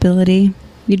much liability.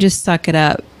 You just suck it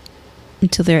up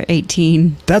until they're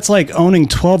 18. That's like owning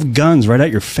 12 guns right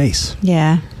at your face.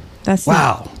 Yeah, that's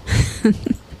wow.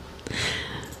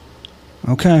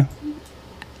 Okay.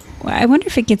 I wonder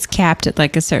if it gets capped at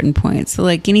like a certain point. So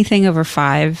like anything over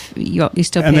 5, you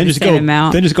still pay And the they same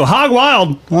amount. They just go hog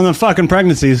wild on the fucking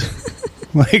pregnancies.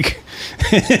 Like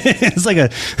it's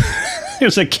like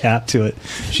there's a cap to it.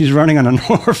 She's running on an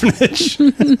orphanage.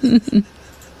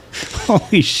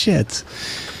 Holy shit.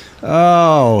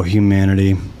 Oh,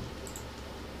 humanity.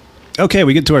 Okay,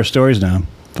 we get to our stories now.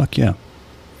 Fuck yeah.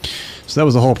 So that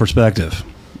was the whole perspective.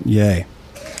 Yay.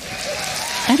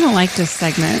 I don't like this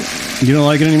segment. You don't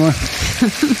like it anymore?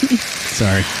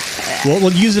 Sorry.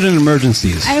 We'll use it in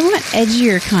emergencies. I want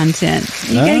edgier content.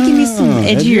 You gotta give me some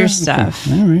edgier stuff.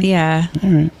 Okay. All right. Yeah. All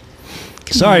right.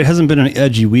 Sorry, it hasn't been an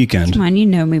edgy weekend. Come on, you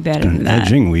know me better than that.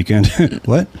 Edging weekend.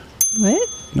 What? What?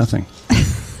 Nothing.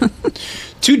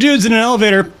 2 dudes in an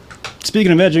elevator.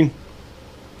 Speaking of edging,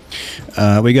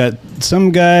 we got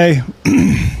some guy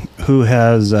who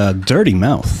has a dirty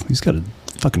mouth. He's got a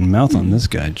fucking mouth on this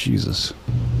guy. Jesus.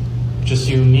 Just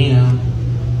you and me now.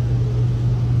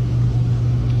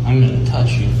 I'm gonna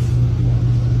touch you.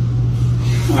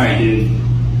 Alright, dude.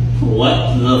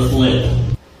 What the flip?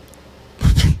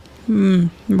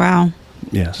 Wow.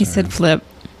 Yes. He said flip.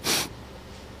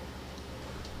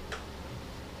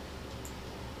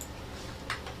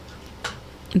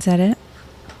 Is that it?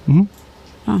 Mm-hmm.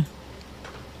 Oh.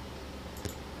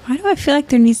 Why do I feel like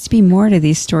there needs to be more to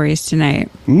these stories tonight?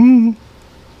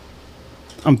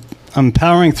 I'm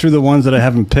powering through the ones that I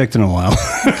haven't picked in a while.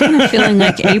 I'm kind of feeling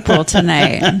like April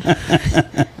tonight. I'm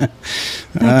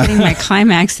getting my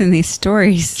climax in these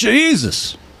stories.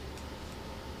 Jesus.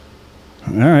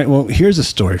 All right, well, here's a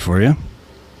story for you.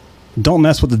 Don't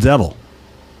mess with the devil.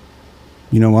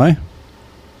 You know why?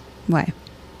 Why?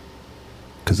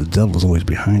 Because the devil's always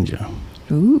behind you.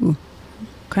 Ooh.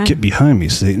 Okay. Get behind me,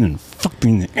 Satan, and fuck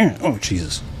me in the air. Oh,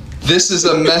 Jesus. This is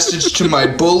a message to my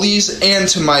bullies and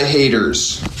to my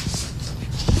haters.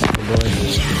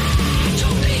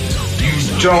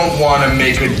 You don't want to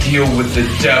make a deal with the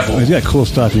devil. Oh, he's got cool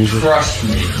stuff music. Trust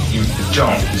me, you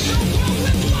don't.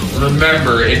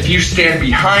 Remember, if you stand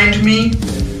behind me,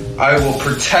 I will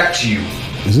protect you.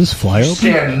 Is this fly open?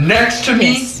 Stand next to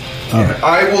me, and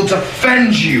I will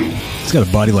defend you. He's got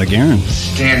a body like Aaron.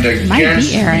 Stand Might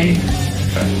against be Aaron. me,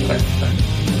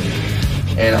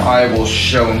 and I will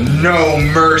show no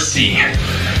mercy.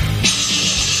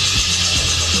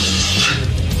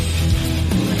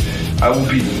 I will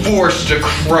be forced to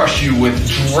crush you with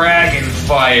dragon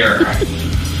fire.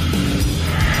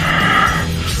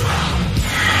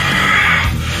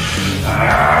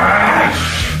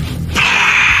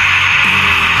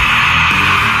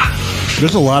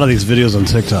 There's a lot of these videos on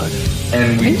TikTok.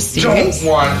 And we don't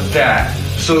want that.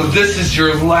 So this is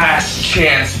your last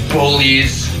chance,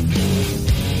 bullies.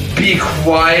 Be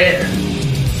quiet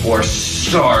or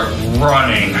start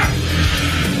running.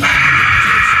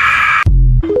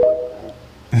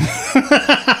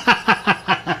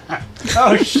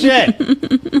 Oh, shit.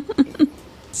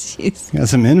 Jeez. Got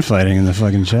some infighting in the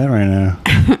fucking chat right now.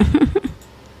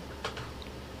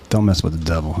 Don't mess with the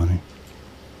devil, honey.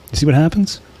 You see what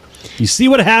happens? You see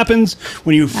what happens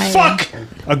when you fuck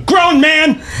a grown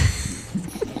man?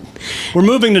 We're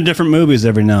moving to different movies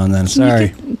every now and then.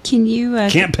 Sorry. Can you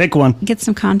Can't pick one. get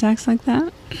some contacts like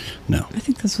that? No. I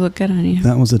think this will look good on you.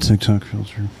 That was a TikTok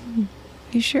filter.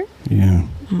 You sure? Yeah.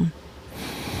 Oh.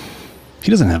 He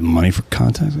doesn't have money for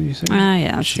contacts, what you say? Ah,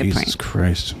 yeah, that's a good Jesus point.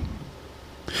 Christ.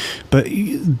 But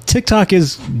TikTok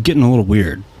is getting a little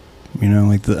weird. You know,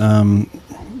 like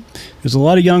there's a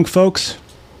lot of young folks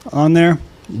on there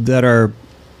that are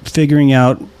figuring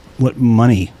out what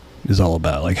money is all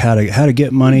about, like how to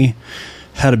get money,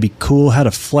 how to be cool, how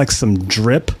to flex some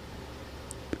drip.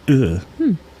 Ugh.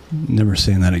 Never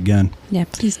saying that again. Yeah,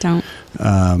 please don't.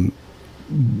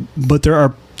 But there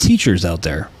are teachers out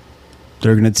there.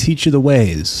 They're going to teach you the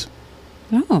ways.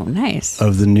 Oh, nice.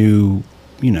 Of the new,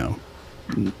 the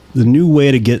new way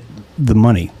to get the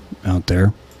money out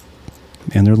there.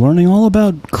 And they're learning all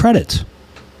about credit.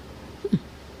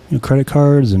 Credit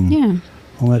cards and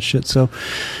all that shit. So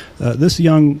this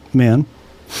young man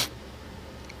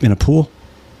in a pool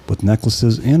with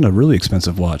necklaces and a really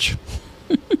expensive watch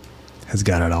has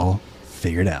got it all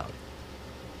figured out.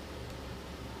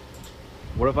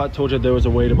 What if I told you there was a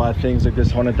way to buy things like this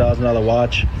 $100,000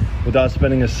 watch without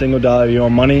spending a single dollar of your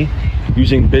own money,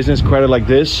 using business credit like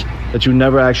this that you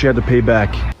never actually had to pay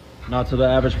back? Not to the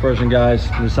average person, guys.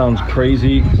 This sounds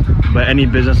crazy, but any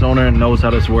business owner knows how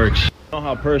this works. You know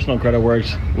how personal credit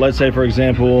works. Let's say, for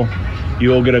example, you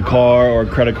go get a car or a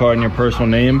credit card in your personal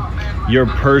name. You're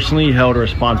personally held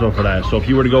responsible for that. So if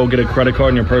you were to go get a credit card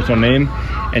in your personal name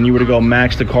and you were to go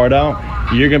max the card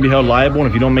out, you're going to be held liable. And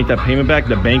if you don't make that payment back,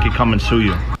 the bank could come and sue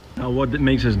you. Now, what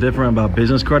makes us different about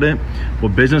business credit? Well,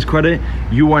 business credit,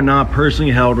 you are not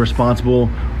personally held responsible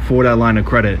for that line of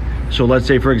credit. So let's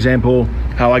say, for example,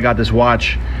 how I got this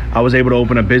watch. I was able to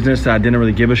open a business that I didn't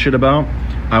really give a shit about.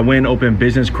 I went and opened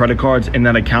business credit cards in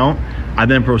that account. I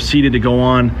then proceeded to go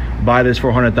on, buy this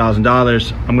for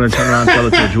 $100,000. I'm going to turn around and sell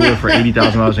it to a jeweler for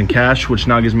 $80,000 in cash, which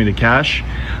now gives me the cash.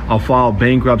 I'll file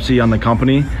bankruptcy on the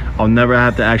company. I'll never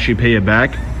have to actually pay it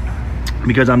back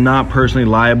because I'm not personally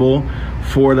liable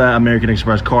for that American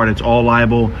Express card. It's all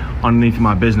liable underneath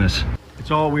my business.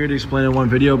 It's all weird to explain in one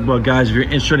video, but guys, if you're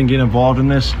interested in getting involved in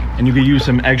this and you can use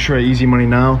some extra easy money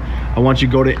now, I want you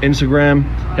to go to Instagram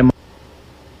and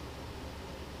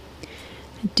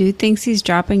Dude thinks he's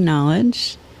dropping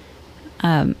knowledge.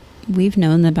 We've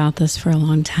known about this for a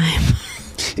long time.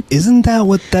 Isn't that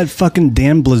what that fucking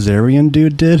Dan Blazarian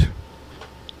dude did?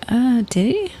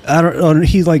 Did he? I don't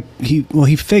know.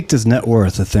 He faked his net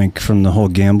worth, I think, from the whole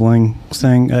gambling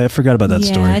thing. I forgot about that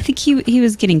story. Yeah, I think he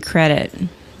was getting credit.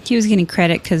 He was getting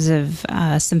credit because of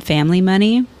some family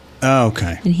money. Oh,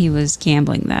 okay. And he was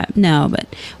gambling that. No,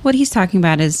 but what he's talking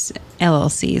about is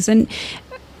LLCs. And,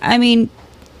 I mean,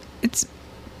 it's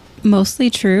mostly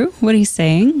true, what he's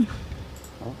saying.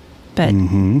 But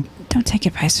don't take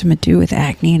advice from a dude with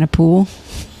acne in a pool.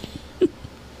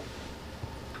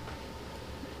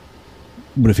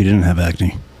 What if he didn't have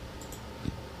acne?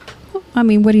 I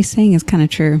mean, what he's saying is kind of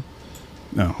true.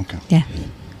 Oh, okay. Yeah.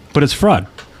 But it's fraud.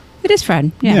 It is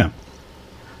fraud. Yeah.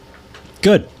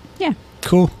 Good. Yeah.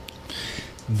 Cool.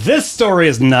 This story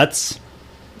is nuts.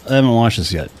 I haven't watched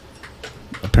this yet.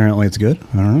 Apparently it's good.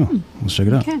 I don't know. Let's check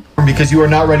it out. Because you are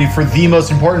not ready for the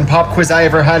most important pop quiz I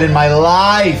ever had in my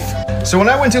life. So when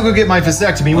I went to go get my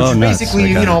vasectomy, which is basically,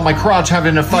 you know, my crotch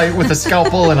having a fight with a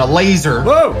scalpel and a laser,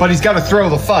 but he's got to throw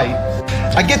the fight.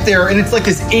 I get there and it's like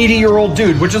this 80-year-old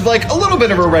dude, which is like a little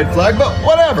bit of a red flag, but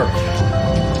whatever.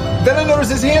 Then I notice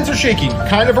his hands are shaking,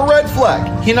 kind of a red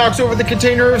flag. He knocks over the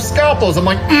container of scalpels. I'm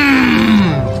like,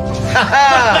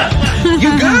 haha,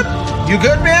 you good? You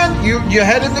good, man? You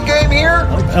head in the game here?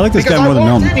 I like this guy more than Melman.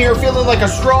 I walked Melman. in here feeling like a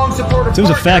strong, supportive If it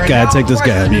was a fat guy, I'd take this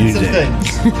guy any day.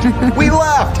 We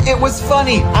laughed. It was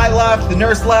funny. I laughed. The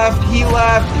nurse laughed. He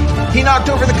laughed. He knocked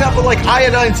over the cup of like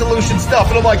iodine solution stuff,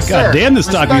 and I'm like, sir, God damn, the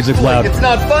stock music's loud. It's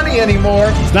not funny anymore.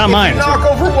 It's not mine. If you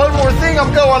knock over one more thing,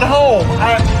 I'm going home.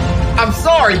 I'm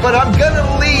sorry, but I'm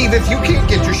gonna leave if you can't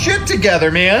get your shit together,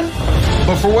 man.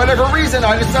 But for whatever reason,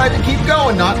 I decided to keep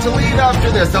going, not to leave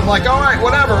after this. I'm like, all right,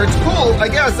 whatever. It's cool, I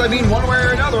guess. I mean, one way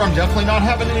or another, I'm definitely not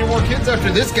having any more kids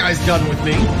after this guy's done with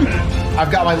me.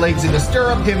 I've got my legs in the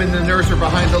stirrup. Him and the nurse are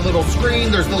behind the little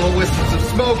screen. There's little wisps of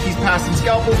smoke. He's passing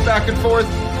scalpels back and forth.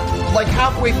 Like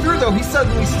halfway through, though, he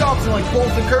suddenly stops and like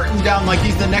pulls the curtain down like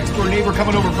he's the next door neighbor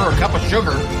coming over for a cup of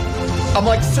sugar. I'm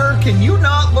like, sir, can you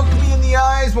not look me in the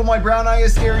eyes when my brown eye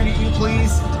is staring at you,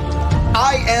 please?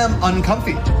 I am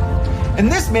uncomfy. And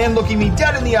this man looking me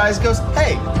dead in the eyes goes,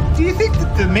 hey, do you think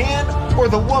that the man or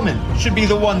the woman should be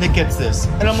the one that gets this?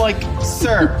 And I'm like,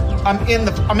 sir, I'm in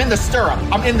the stirrup.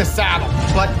 I'm in the saddle.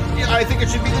 But I think it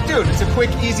should be the dude. It's a quick,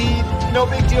 easy, no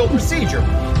big deal procedure.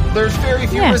 There's very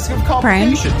few risk of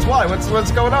complications. Why?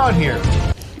 What's going on here?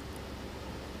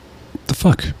 The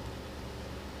fuck?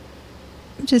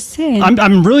 I'm just saying.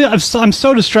 I'm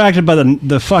so distracted by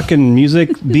the fucking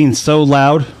music being so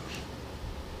loud.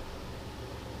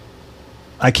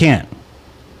 I can't.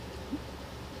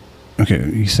 Okay,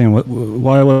 you saying what?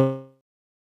 Why?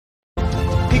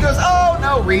 He goes, oh,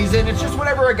 no reason. It's just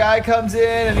whenever a guy comes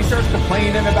in and he starts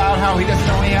complaining about how he doesn't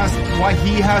know why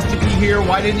he has to be here.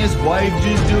 Why didn't his wife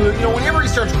just do it? You know, whenever he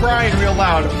starts crying real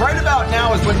loud, right about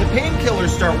now is when the painkillers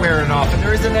start wearing off and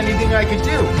there isn't anything I can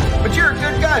do. But you're a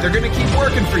good guy. They're going to keep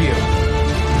working for you.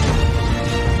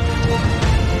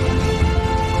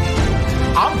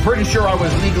 I'm pretty sure I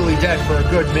was legally dead for a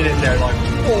good minute there. Like,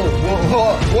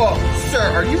 whoa. Sir,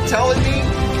 are you telling me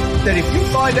that if you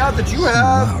find out that you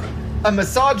have a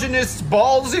misogynist's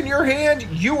balls in your hand,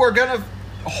 you are gonna...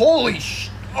 oh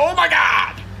my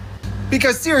God!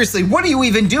 Because seriously, what do you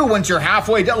even do once you're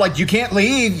halfway done? Like, you can't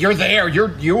leave. You're there.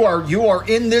 You are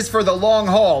in this for the long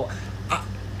haul.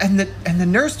 And the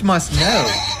nurse must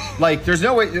know. Like, there's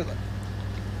no way...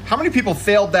 How many people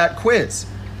failed that quiz?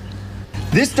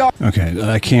 This dog... Okay,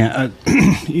 I can't.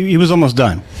 He was almost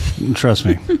done. Trust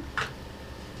me.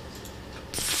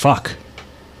 Fuck.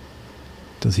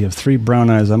 Does he have 3 brown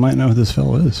eyes? I might know who this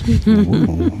fellow is.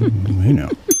 You know.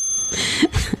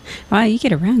 Wow, you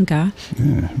get around, guy.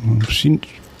 Yeah, well, she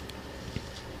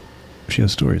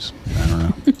has stories. I don't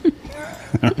know.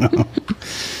 I don't know.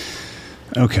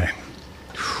 Okay.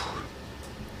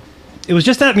 It was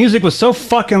just that music was so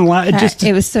fucking loud.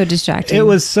 It was so distracting. It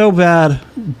was so bad.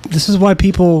 This is why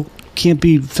people can't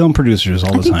be film producers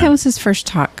all the I think time. that was his first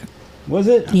talk. Was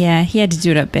it? Yeah, he had to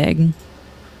do it up big.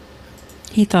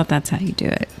 He thought that's how you do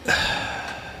it.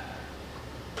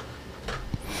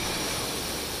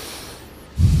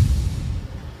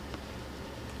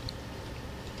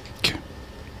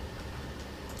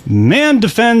 Man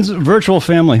defends virtual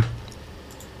family.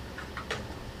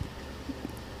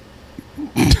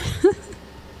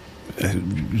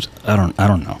 I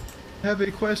don't know. I have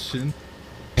a question.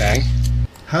 Okay.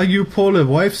 How you pull a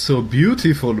wife so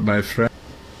beautiful, my friend?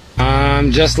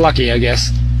 Just lucky, I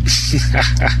guess.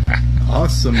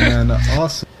 Awesome, man.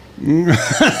 Awesome. Look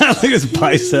at his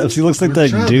biceps. He looks like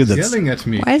that child dude is that's yelling at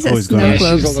me. Why is that always snow going.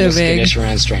 globe She's a so little big? skittish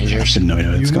around strangers. No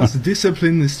idea You must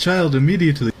discipline this child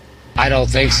immediately. I don't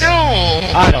think so.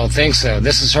 I don't think so.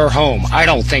 This is her home. I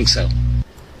don't think so.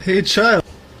 Hey, child.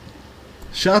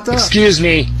 Shut up. Excuse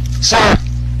me, sir.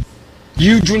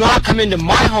 You do not come into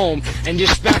my home and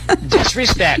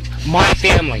disrespect my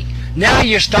family. Now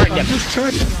you're starting to.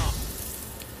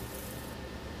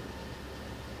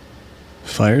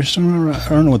 Firestorm? I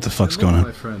don't know what the fuck's going on.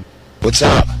 My friend. What's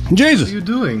up? Jesus. What are you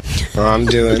doing? I'm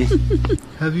doing.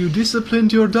 Have you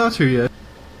disciplined your daughter yet?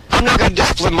 I'm not gonna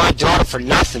discipline my daughter for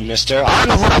nothing, mister. I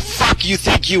don't know who the fuck you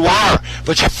think you are,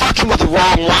 but you're fucking with the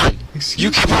wrong one. You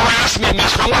can harass me,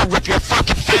 mister. I'm gonna rip your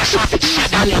fucking face off and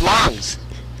shit down your lungs.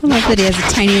 I love that he has a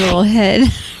tiny little head.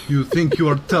 You think you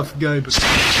are a tough guy, but...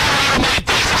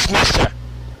 mister.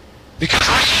 Because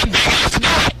I am big enough to do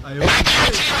it.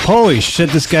 Holy shit,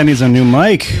 this guy needs a new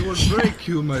mic. I will break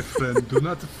you, my friend. Do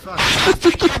not fuck.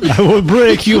 I will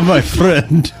break you, my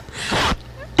friend.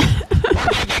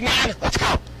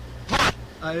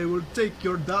 I will take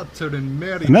your daughter and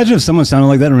marry Imagine if someone sounded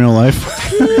like that in real life.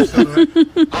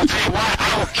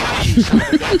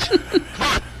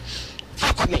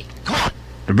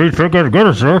 The beast got to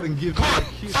go, sir. The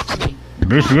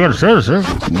beast got to say, sir.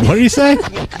 What did he say? I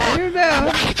don't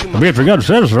know. The beast got to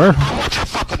say, sir.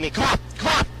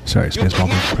 Sorry,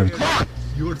 Spaceball.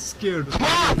 You're scared.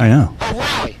 I know.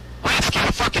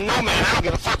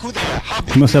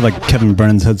 He must have like Kevin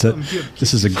Brennan's headset.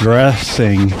 This is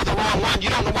aggressing.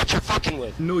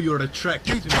 No, you're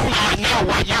attracted to me.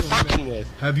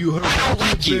 Have you heard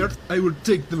of two bears? I will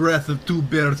take the wrath of two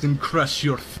bears and crush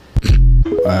your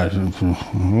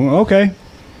Okay.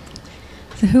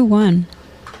 So who won?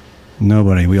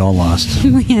 Nobody. We all lost.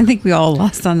 I think we all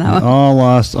lost on that one. All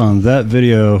lost on that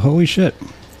video. Holy shit.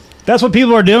 That's what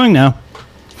people are doing now.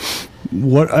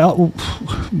 More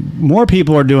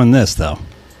people are doing this, though.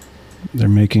 They're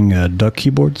making duck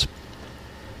keyboards.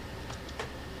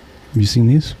 Have you seen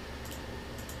these?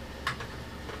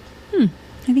 I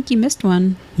think you missed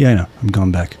one. Yeah, I know. I'm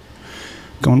going back.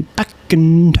 Going back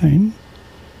in time.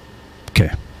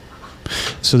 Okay.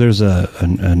 So there's a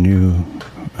new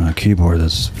keyboard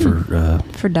that's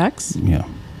for ducks? Yeah.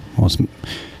 Well, it's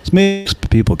made so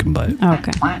people can buy it. Oh,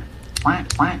 okay.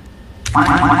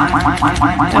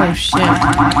 Oh, shit. Wow.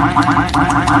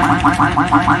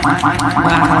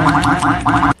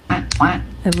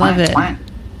 I love it.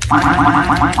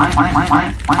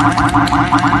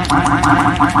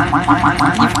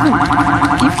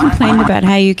 You've complained about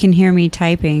how you can hear me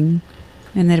typing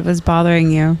and that it was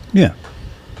bothering you. Yeah.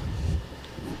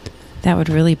 That would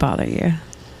really bother you.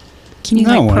 Can you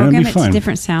No, like it'd be program it to fine.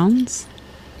 different sounds?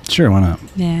 Sure, why not?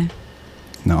 Yeah.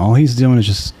 No, all he's doing is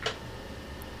just...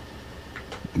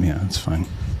 Yeah, that's fine.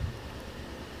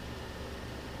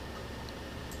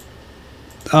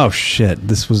 Oh, shit.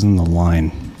 This was in the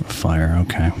line of fire.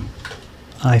 Okay.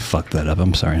 I fucked that up.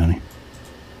 I'm sorry, honey.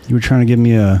 You were trying to give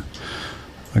me a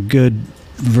good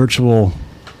virtual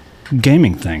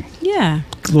gaming thing. Yeah.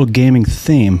 A little gaming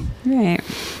theme. Right.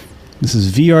 This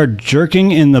is VR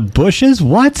jerking in the bushes?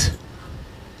 What?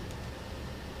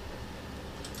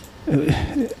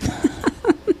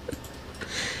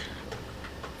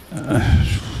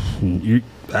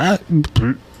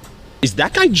 Is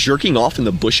that guy jerking off in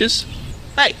the bushes?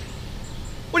 Hey,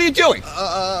 what are you doing?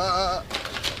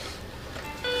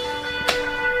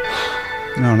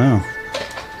 No, no.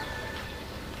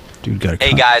 Dude got a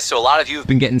Hey guys, so a lot of you have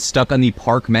been getting stuck on the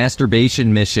park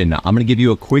masturbation mission. I'm gonna give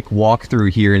you a quick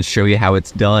walkthrough here and show you how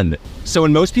it's done. So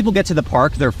when most people get to the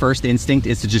park, their first instinct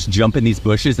is to just jump in these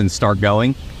bushes and start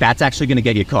going. That's actually gonna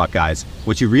get you caught, guys.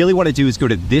 What you really wanna do is go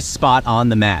to this spot on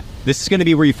the map. This is gonna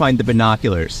be where you find the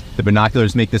binoculars. The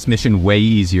binoculars make this mission way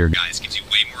easier, guys. Gives you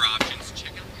way more options.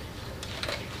 Check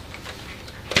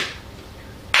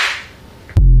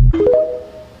out.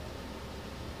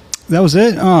 That was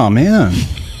it? Oh, man.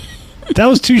 That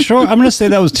was too short. I'm going to say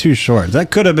that was too short. That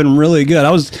could have been really good.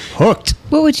 I was hooked.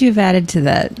 What would you have added to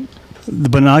that?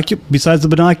 Besides the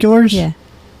binoculars? Yeah.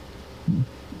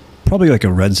 Probably like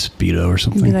a red Speedo or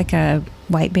something. Maybe like a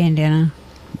white bandana.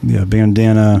 Yeah,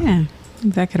 bandana. Yeah,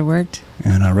 that could have worked.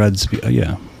 And a red Speedo.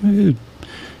 Yeah. You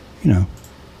know.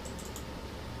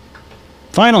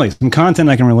 Finally, some content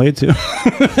I can relate to.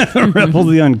 Rebel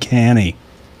the Uncanny.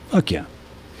 Fuck yeah.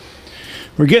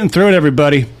 We're getting through it,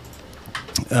 everybody.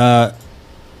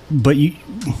 But you,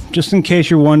 just in case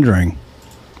you're wondering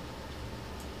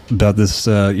about this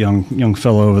young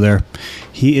fellow over there,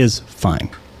 he is fine.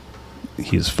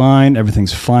 He is fine.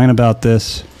 Everything's fine about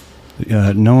this.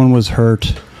 No one was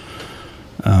hurt.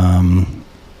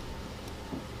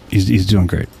 He's doing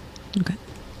great. Okay.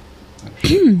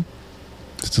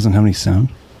 This doesn't have any sound.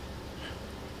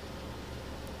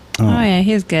 Oh yeah,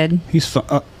 he's good. He's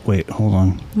fine. Wait, hold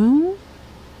on.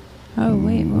 Oh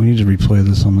wait. We need to replay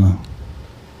this on the...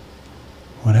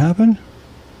 What happened?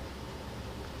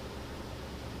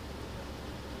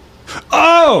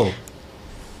 Oh!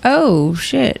 Oh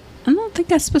shit. I don't think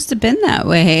that's supposed to have been that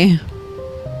way.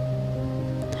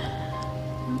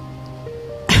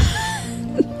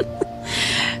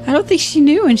 I don't think she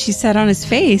knew when she sat on his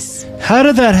face. How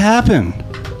did that happen?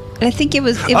 I think it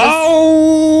was.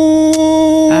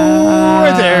 Oh!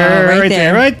 Right there, right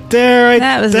there, right there, right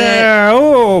that was there. It.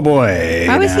 Oh boy!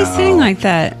 Why was he sitting like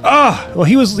that? Oh, well,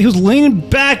 he was leaning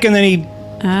back, and then he.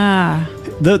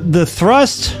 The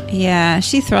thrust. Yeah,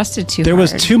 she thrusted too. There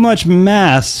was too much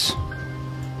mass.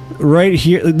 Right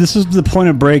here. This is the point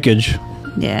of breakage.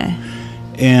 Yeah.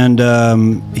 And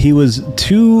he was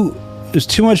too. There's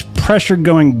too much pressure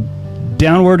going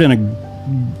downward in a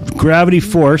gravity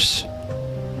force.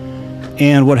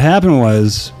 And what happened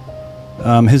was,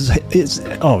 his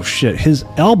oh shit, his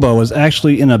elbow was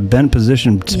actually in a bent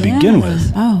position to begin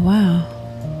with. Oh wow.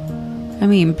 I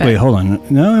mean, but wait, hold on.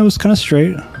 No, it was kind of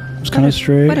straight. It was kind of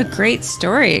straight. What a great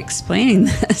story explaining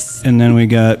this. And then we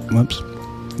got, whoops,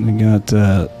 we got.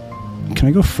 Can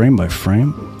I go frame by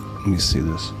frame? Let me see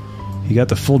this. You got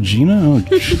the full Gina? Oh,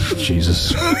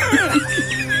 Jesus.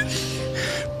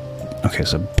 Okay,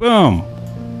 so boom,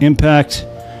 impact.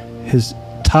 His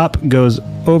top goes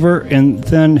over, and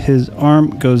then his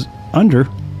arm goes under.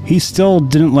 He still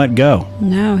didn't let go.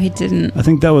 No, he didn't. I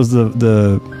think that was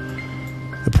the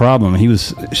problem. He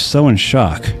was so in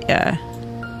shock. Yeah.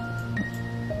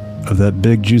 Of that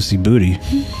big juicy booty.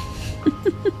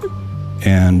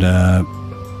 And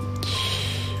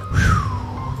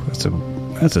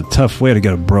that's a tough way to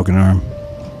get a broken arm.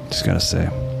 Just gotta say.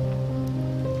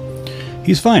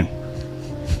 He's fine.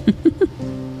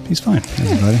 He's fine,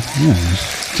 everybody. Yeah,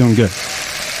 he's doing good.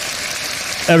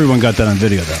 Everyone got that on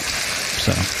video, though.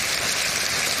 So.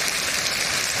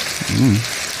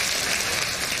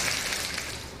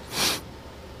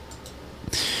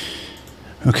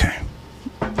 Okay.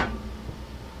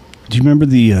 Do you remember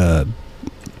the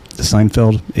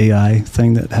Seinfeld AI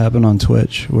thing that happened on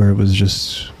Twitch, where it was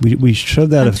just we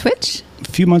showed that on Twitch a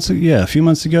few months ago? Yeah, a few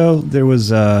months ago there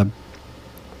was a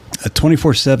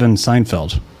 24/7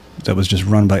 Seinfeld that was just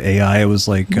run by AI. It was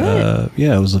like it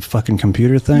was a fucking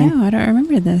computer thing. No, I don't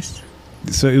remember this.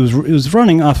 So it was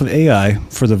running off of AI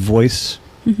for the voice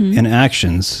and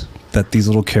actions that these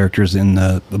little characters in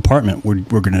the apartment were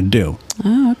going to do.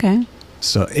 Oh, okay.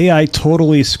 So AI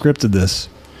totally scripted this,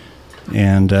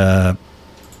 and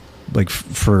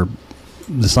for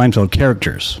the Seinfeld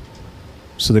characters.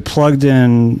 So they plugged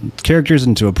in characters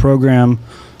into a program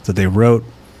that they wrote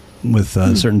with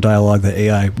certain dialogue that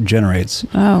AI generates.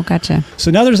 Oh, gotcha. So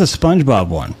now there's a SpongeBob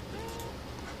one.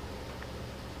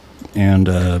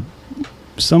 And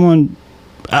someone...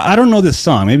 I don't know this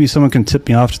song. Maybe someone can tip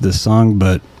me off to this song,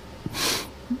 but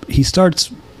he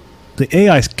starts... The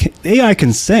AI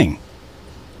can sing.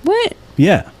 What?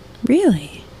 Yeah.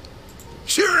 Really?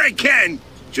 Sure I can.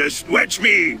 Just watch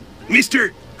me.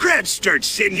 Mr. Krabs start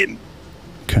singing.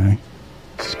 Okay.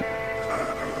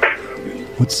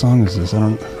 What song is this?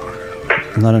 I'm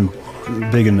not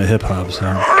big into hip hop, so.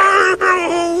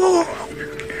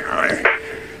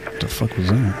 What the fuck was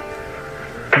that?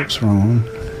 Oops, wrong one.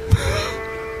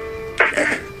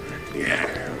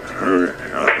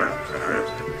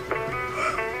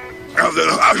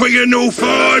 We get no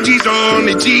 4G's on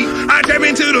the G. I tap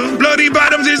into the bloody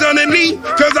bottoms is underneath.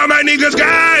 Cause all my niggas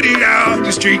got it out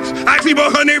the streets. I keep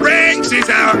 100 ranks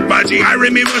out my G. I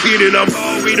remember hitting them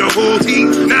all with the whole team.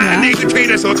 Now a nigga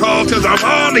trainer so tall cause I'm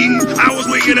hauling. I was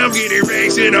waking up getting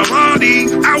ranks in the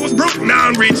morning. I was broke, now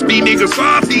I'm rich, be niggas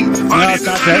softy. All this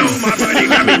I know my body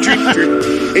got me trip.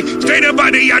 Straight up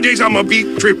by the YJs, I'm a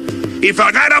big trip. If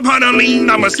I got up on a lean,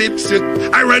 I'ma sip.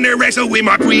 I run the wrestle with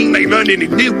my queen like London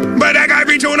and Dip. But I got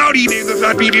rich on all these niggas,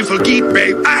 I didn't forget,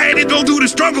 babe. I had to go through the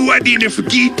struggle, I didn't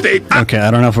forget, babe. Okay,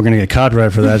 I don't know if we're gonna get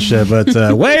copyright for that shit, but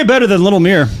way better than Little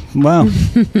Mirror. Wow.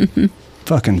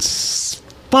 Fucking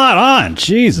spot on.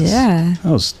 Jesus. Yeah.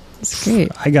 That was That's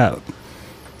great. I got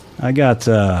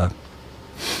 5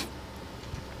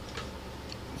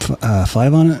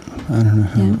 on it. I don't know.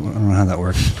 I don't know how that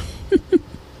works.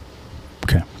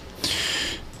 Okay.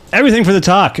 Everything for the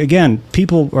talk. Again,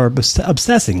 people are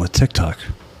obsessing with TikTok.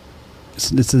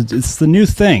 It's the new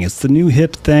thing. It's the new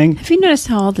hip thing. Have you noticed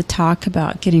how all the talk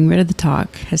about getting rid of the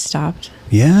talk has stopped?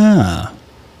 Yeah.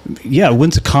 Yeah,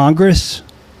 went to Congress.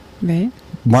 Right.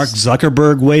 Mark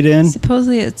Zuckerberg weighed in.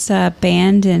 Supposedly it's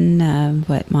banned in,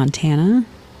 Montana?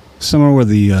 Somewhere where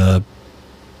the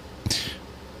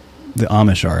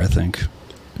Amish are, I think.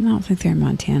 I don't think they're in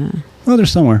Montana. Oh, they're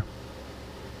somewhere.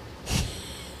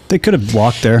 They could have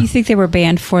walked there. You think they were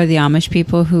banned for the Amish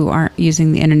people who aren't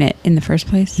using the internet in the first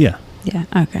place? Yeah. Yeah,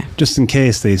 okay. Just in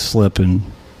case they slip and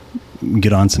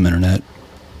get on some internet.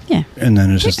 Yeah. And then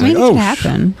it's just I mean, like, it oh. could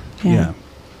happen. Yeah.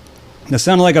 That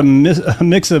sounded like a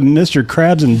mix of Mr.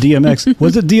 Krabs and DMX.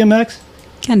 Was it DMX?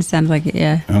 Kind of sounds like it,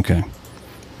 yeah. Okay.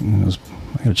 I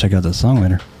gotta check out that song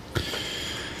later.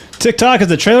 TikTok is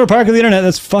the trailer park of the internet.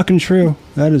 That's fucking true.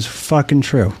 That is fucking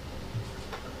true.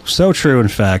 So true, in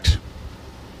fact,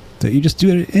 that you just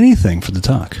do anything for the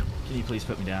talk. Can you please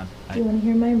put me down? Do you want to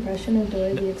hear my impression of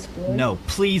Dora the Explorer? No,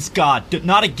 please, God,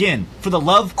 not again. For the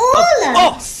love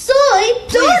Hola, soy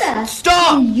Dora. Please,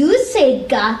 stop! And you say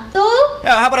gato?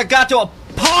 Yeah, how about a gato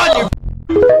upon you?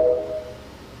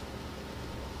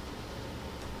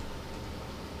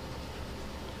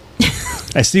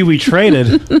 I see we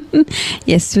traded.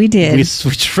 Yes, we did. We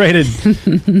traded.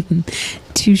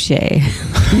 Touche.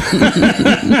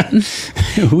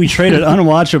 We traded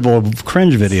unwatchable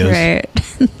cringe videos. Right.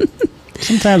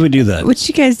 Sometimes we do that. What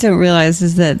you guys don't realize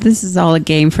is that this is all a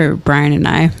game for Brian and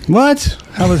I. What?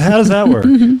 How does that work?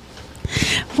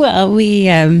 Well, we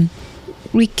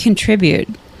contribute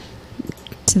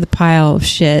to the pile of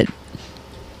shit.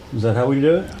 Is that how we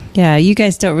do it? Yeah, you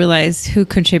guys don't realize who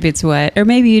contributes what, or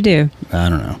maybe you do. I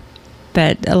don't know.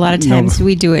 But a lot of times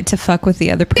we do it to fuck with the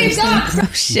other person. Oh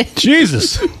shit!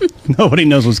 Jesus, nobody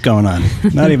knows what's going on.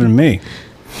 Not even me.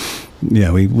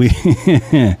 Yeah, we.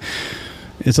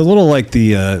 It's a little like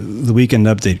the weekend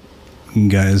update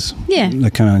guys. Yeah.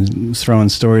 That kind of throwing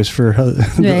stories for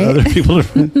the other people.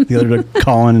 The other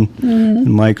Colin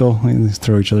and Michael. They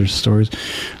throw each other's stories.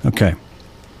 Okay.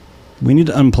 We need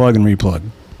to unplug and replug.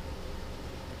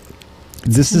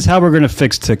 This is how we're going to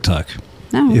fix TikTok.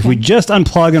 Oh, okay. If we just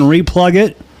unplug and replug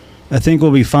it, I think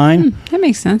we'll be fine. That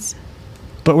makes sense.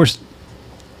 But we're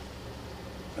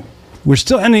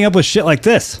still ending up with shit like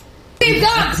this. We've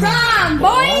got prom,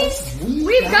 boys!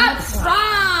 We've got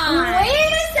prom!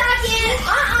 Wait a second!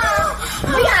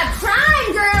 We got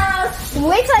prom, girls!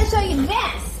 Wait till I show you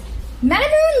this.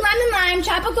 Metamoon, lemon lime,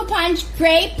 tropical punch,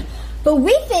 grape, but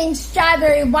we think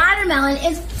strawberry watermelon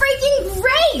is freaking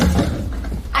great!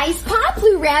 Ice pop,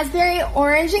 blue raspberry,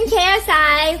 orange, and KSI.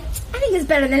 I think it's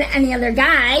better than any other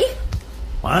guy.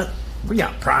 What? We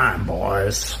got prime,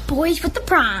 boys. Boys with the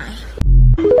prime.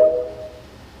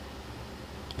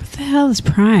 What the hell is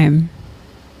Prime?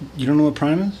 You don't know what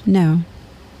Prime is? No.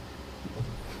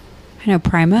 I know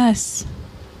Primus.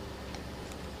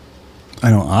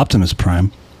 I know Optimus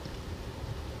Prime.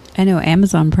 I know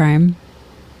Amazon Prime.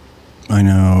 I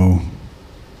know.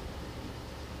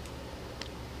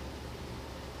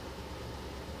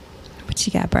 What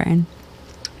you got, Brian?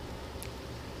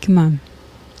 Come on.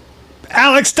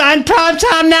 Alex Stein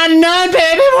Primetime 99,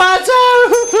 baby. What's up?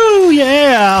 Woo-hoo,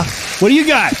 yeah. What do you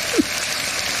got?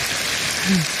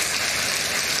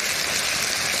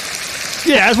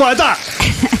 Yeah, that's what I thought.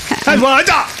 That's what I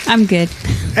thought. I'm good.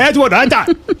 That's what I thought.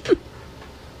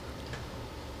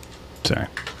 Sorry.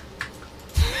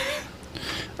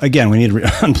 Again, we need to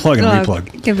unplug and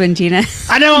replug. Good one, Gina.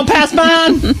 I know I'm past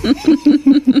mine.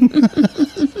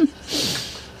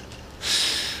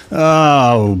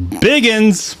 Oh,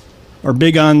 biggins or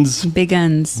big uns? Big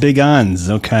uns. Big uns.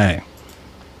 Okay.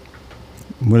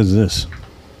 What is this?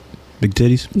 Big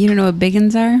titties? You don't know what big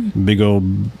uns are? Big old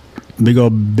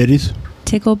bitties?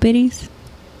 Tickle bitties?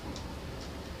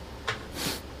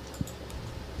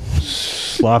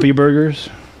 Sloppy burgers?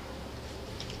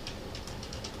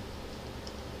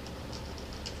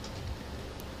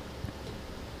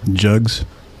 Jugs?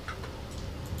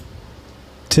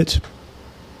 Tit?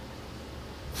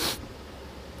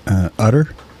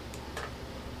 Udder?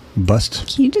 Bust?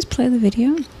 Can you just play the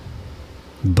video?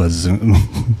 Bazongas?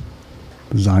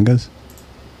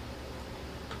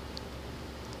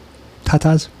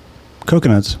 Tatas.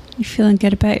 Coconuts. You feeling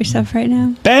good about yourself right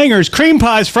now? Bangers, cream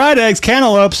pies, fried eggs,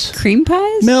 cantaloupes. Cream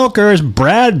pies? Milkers,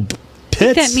 Brad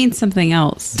Pitts. That means something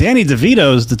else. Danny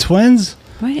DeVito's, the twins.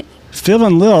 What? Phil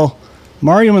and Lil.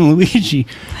 Mario and Luigi.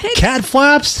 What? Cat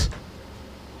flaps.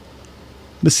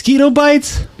 Mosquito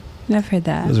bites. I've heard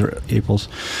that. Those are April's.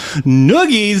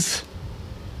 Noogies.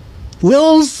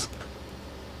 Lils.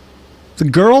 The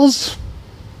girls.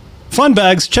 Fun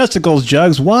bags, chesticles,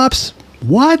 jugs, wops.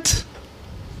 What?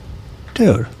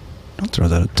 Dude, don't throw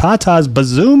that. Tatas,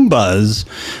 bazoombas,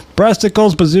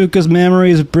 breasticles, bazookas,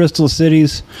 memories, Bristol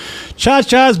cities,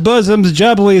 cha-chas, bosoms,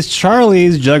 jubblies,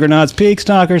 charlies, juggernauts, peak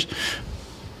stalkers.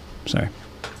 Sorry.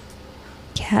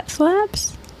 Cat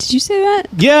flaps? Did you say that?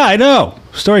 Yeah, I know.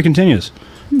 Story continues.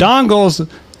 Dongles,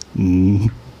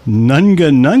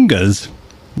 nungas,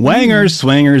 wangers,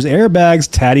 swingers, airbags,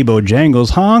 tatty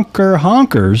bojangles,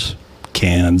 honkers,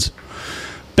 cans.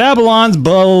 Babylon's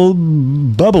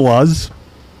bubbalas,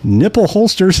 nipple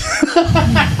holsters.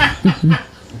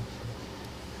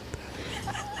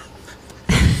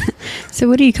 So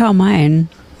what do you call mine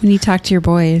when you talk to your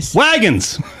boys?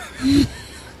 Wagons.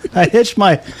 I hitched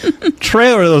my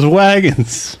trailer to those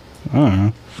wagons. I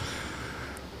don't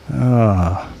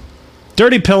know.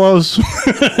 Dirty pillows.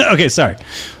 Okay, sorry.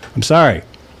 I'm sorry.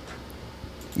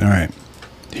 All right.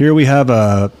 Here we have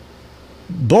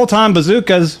bolt-on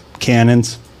bazookas,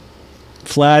 cannons,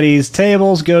 flatties,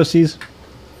 tables, ghosties.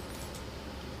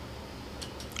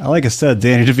 I like I said,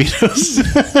 Danny DeVito's.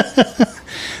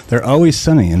 They're always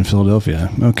sunny in Philadelphia.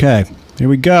 Okay, here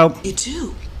we go. You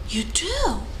do. You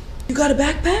do. You got a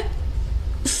backpack?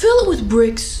 Fill it with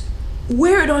bricks,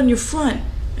 wear it on your front,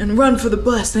 and run for the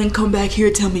bus, then come back here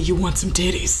and tell me you want some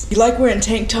titties. You like wearing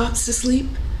tank tops to sleep?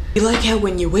 You like how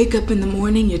when you wake up in the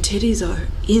morning, your titties are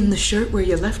in the shirt where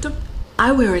you left them?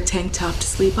 I wear a tank top to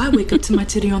sleep. I wake up to my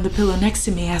titty on the pillow next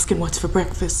to me asking what's for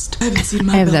breakfast. I haven't seen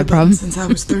my belly button since I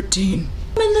was 13.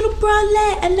 My little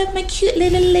bralette. I love my cute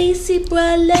little lacy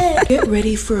bralette. Get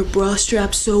ready for a bra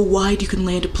strap so wide you can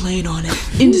land a plane on it.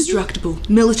 Indestructible,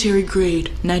 military grade,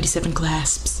 97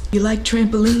 clasps. You like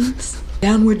trampolines?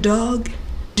 Downward dog?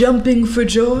 Jumping for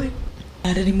joy?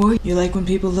 Not anymore? You like when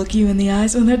people look you in the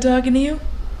eyes when they're talking to you?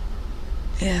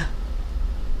 Yeah.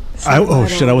 Oh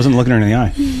shit, I wasn't looking her in the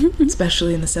eye.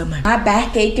 Especially in the summer. My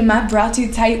backache and my bra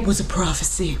too tight was a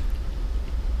prophecy.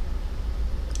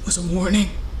 Was a warning.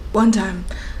 One time,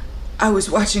 I was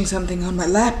watching something on my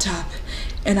laptop,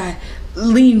 and I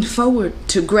leaned forward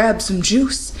to grab some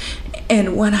juice,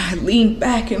 and when I leaned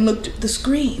back and looked at the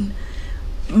screen,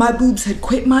 my boobs had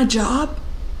quit my job,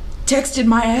 texted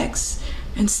my ex,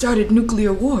 and started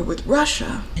nuclear war with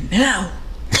Russia. And now,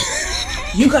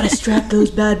 you gotta strap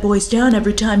those bad boys down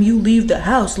every time you leave the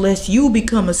house, lest you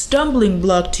become a stumbling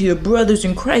block to your brothers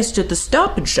in Christ at the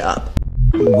Stop and Shop.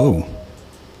 Whoa.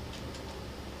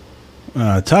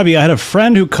 Tubby, I had a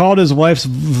friend who called his wife's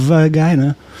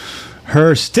vagina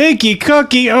her stinky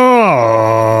cookie.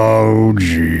 Oh,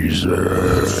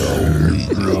 Jesus.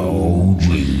 Oh,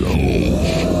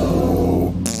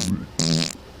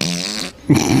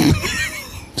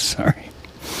 Sorry.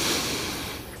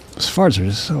 Those farts are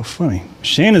just so funny.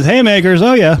 Shayna's haymakers.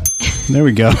 Oh, yeah. There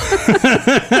we go.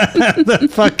 The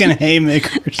fucking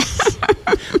haymakers.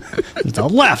 There's the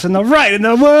left and the right and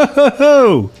the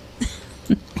whoa.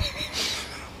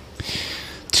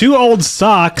 2 old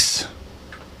socks,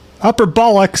 upper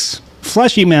bullocks,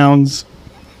 fleshy mounds.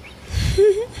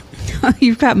 Oh,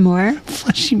 you've got more?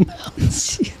 Fleshy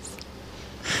mounds.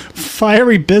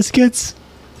 Fiery biscuits.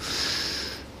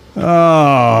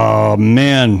 Oh,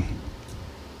 man.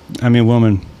 I mean,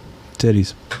 woman.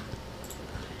 Titties.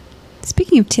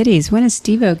 Speaking of titties, when is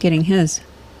Steve-O getting his?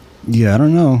 Yeah, I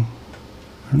don't know.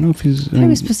 I don't know if he's... I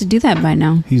was supposed to do that by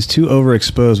now. He's too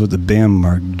overexposed with the Bam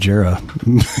Margera.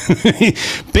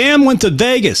 Bam went to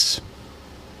Vegas.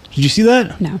 Did you see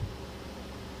that? No.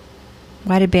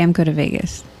 Why did Bam go to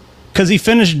Vegas? Because he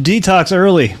finished Detox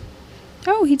early.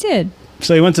 Oh, he did.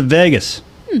 So he went to Vegas.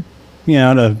 You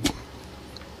know, to...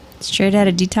 Straight out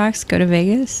of Detox, go to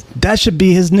Vegas? That should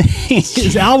be his name.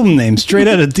 His album name, Straight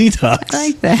Out of Detox. I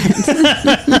like that.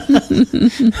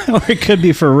 Or it could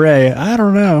be for Ray. I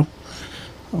don't know.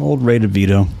 Old Ray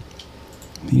DeVito.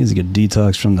 He needs to get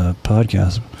detox from the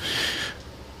podcast.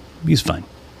 He's fine.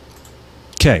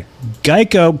 Okay.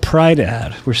 Geico Pride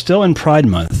ad. We're still in Pride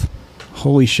Month.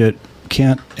 Holy shit.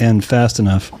 Can't end fast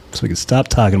enough so we can stop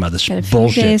talking about this Got a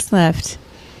bullshit. few days left.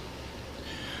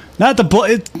 Not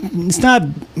the it's not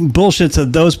bullshit to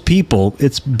those people.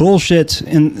 It's bullshit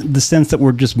in the sense that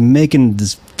we're just making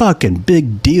this fucking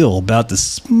big deal about this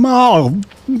small,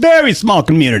 very small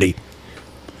community.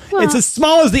 It's as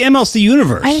small as the MLC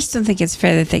universe. I just don't think it's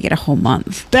fair that they get a whole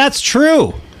month. That's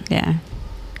true. Yeah.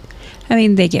 I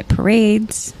mean, they get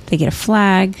parades. They get a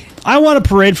flag. I want a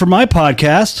parade for my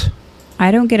podcast.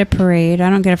 I don't get a parade. I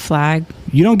don't get a flag.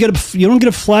 You don't get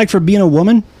a flag for being a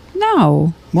woman?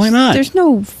 No. Why not? There's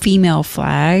no female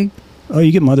flag. Oh,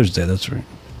 you get Mother's Day. That's right.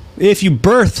 If you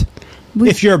birth,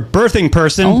 if you're a birthing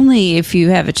person, only if you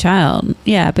have a child.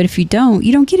 Yeah, but if you don't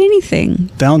get anything.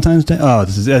 Valentine's Day. Oh,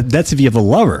 that's if you have a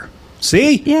lover.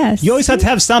 See? Yes. You always have to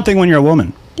have something when you're a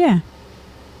woman. Yeah.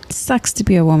 It sucks to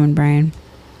be a woman, Brian.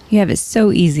 You have it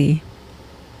so easy.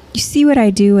 You see what I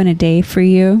do in a day for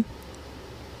you?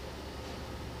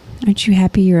 Aren't you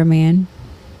happy you're a man?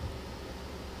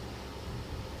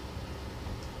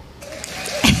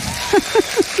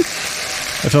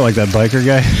 I felt like that biker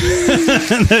guy.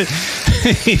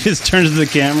 He just turns to the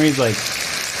camera. He's like,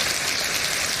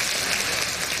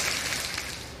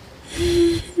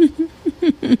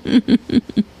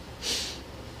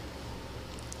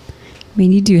 I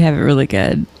mean, you do have it really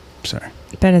good. Sorry.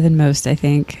 Better than most, I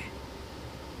think.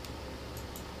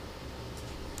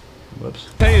 Whoops.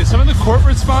 Hey, some of the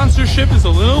corporate sponsorship is a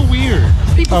little weird.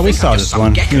 Oh, we saw this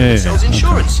one. Yeah, sells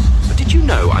insurance. But did you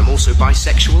know I'm also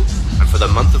bisexual? And for the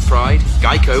month of Pride,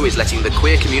 Geico is letting the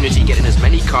queer community get in as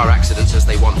many car accidents as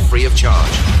they want free of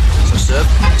charge. So serve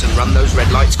and run those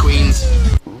red lights, queens.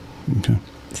 Okay.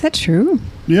 Is that true?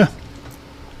 Yeah.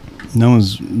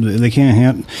 They can't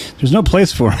have, there's no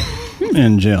place for them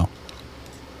in jail.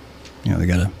 Yeah, they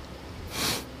gotta.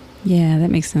 Yeah,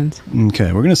 that makes sense.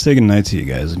 Okay, we're gonna say goodnight to you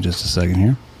guys in just a second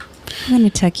here. I'm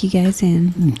gonna tuck you guys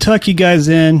in. Tuck you guys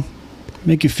in.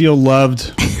 Make you feel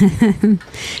loved.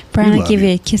 Brian, I'll give you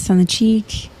a kiss on the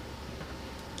cheek.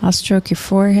 I'll stroke your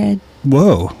forehead.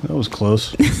 Whoa, that was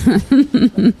close.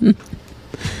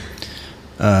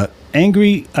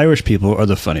 Angry Irish people are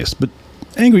the funniest, but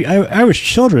angry Irish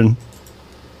children,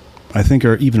 I think,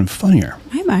 are even funnier.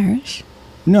 I'm Irish.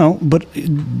 No, but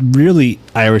really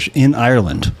Irish in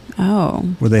Ireland. Oh.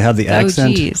 Where they have the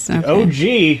accent. OGs. Okay.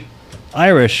 The OG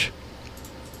Irish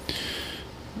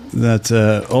that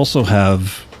also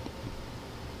have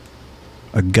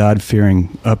a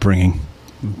God-fearing upbringing,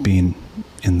 being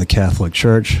in the Catholic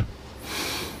Church.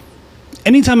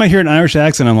 Anytime I hear an Irish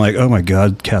accent, I'm like, oh my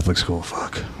God, Catholic school,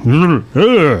 fuck.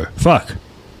 Fuck.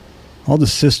 All the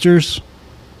sisters.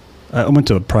 I went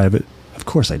to a private. Of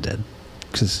course I did.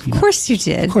 Of course you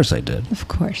did. Of course I did. Of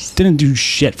course. Didn't do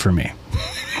shit for me.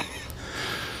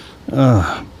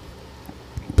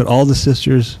 But all the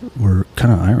sisters were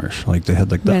kind of Irish. Like they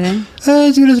had like the. Really? Oh,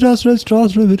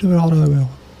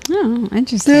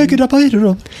 interesting.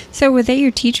 So were they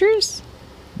your teachers?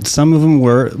 Some of them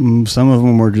were. Some of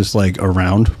them were just like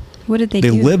around. What did they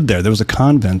do? do? They lived there. There was a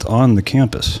convent on the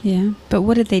campus. Yeah, but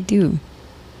what did they do?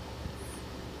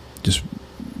 Just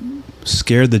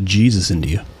scare the Jesus into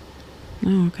you.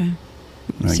 Oh, okay.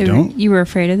 Like, so don't. You were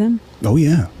afraid of them? Oh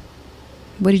yeah.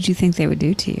 What did you think they would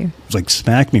do to you? It was like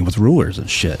smack me with rulers and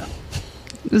shit.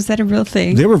 Was that a real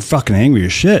thing? They were fucking angry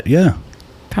as shit. Yeah.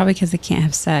 Probably because they can't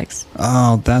have sex.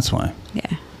 Oh, that's why.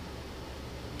 Yeah.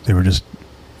 They were just.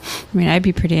 I mean, I'd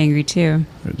be pretty angry too.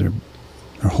 Their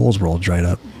holes were all dried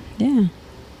up. Yeah.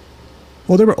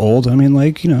 Well, they were old. I mean,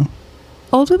 like, you know.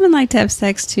 Old women like to have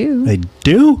sex too. They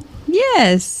do?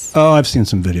 Yes. Oh, I've seen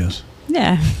some videos.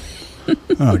 Yeah.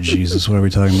 Oh, Jesus. What are we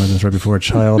talking about? This right before a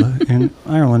child in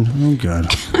Ireland. Oh,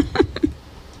 God.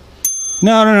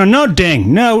 No,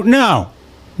 ding. No.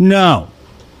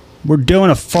 We're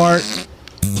doing a fart,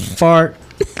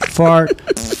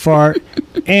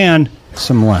 and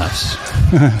some laughs.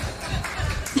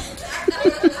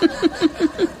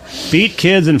 Beat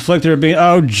kids, inflict their beat.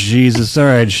 Oh, Jesus. All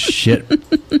right, shit.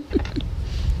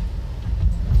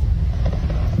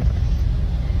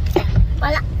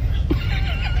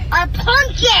 I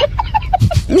punch it!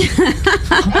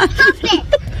 Stop it!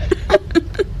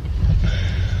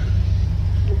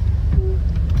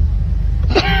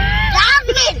 Stop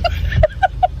it!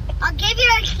 I'll give you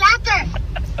a clatter.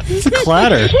 It's a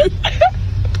clatter.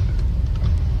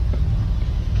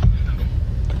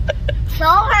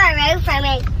 Sort her out for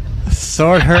me.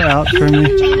 Sort her out for me.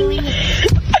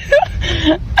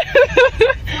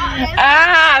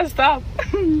 Stop.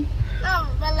 No,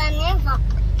 but I never.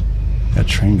 That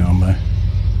train going by.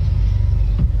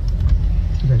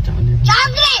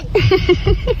 Chocolate!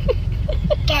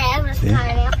 Okay, was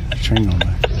Train going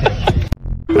by.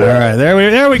 All right,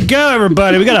 there we go,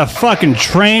 everybody. We got a fucking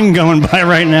train going by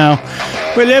right now.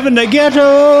 We live in the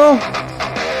ghetto.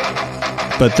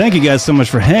 But thank you guys so much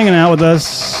for hanging out with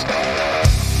us,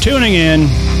 tuning in,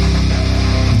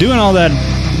 doing all that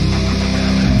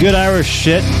good Irish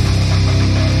shit.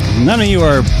 None of you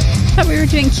are thought we were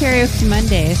doing karaoke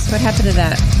Mondays. What happened to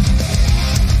that?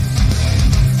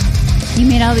 You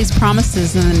made all these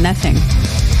promises and then nothing.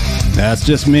 That's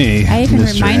just me, I even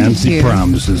Mr. reminded Empty you.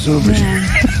 Promises over Yeah.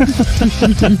 here.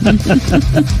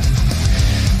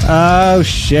 Oh,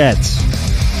 shit.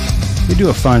 We do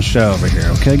a fun show over here,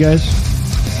 okay, guys?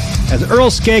 As Earl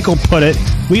Skakel put it,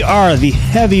 we are the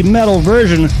heavy metal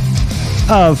version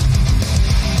of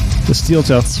the Steel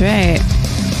Toe. That's right.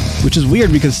 Which is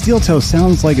weird because Steel Toe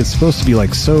sounds like it's supposed to be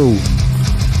like so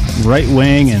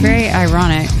right-wing and Very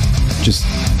ironic. just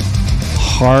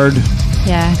hard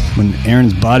Yeah. when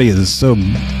Aaron's body is so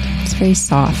It's very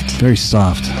soft. very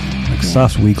soft. Like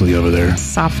Soft Weekly over there.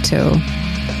 Soft toe.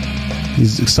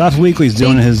 Soft Weekly's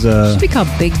doing his Should be called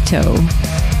big toe.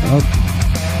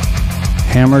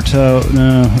 hammer toe.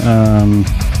 No,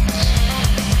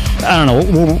 I don't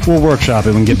know. We'll workshop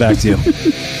it and get back to you.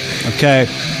 Okay.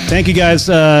 Thank you guys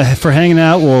for hanging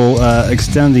out. We'll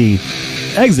extend the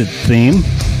exit theme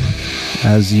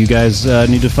as you guys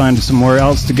need to find somewhere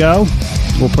else to go.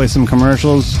 We'll play some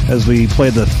commercials as we play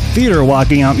the theater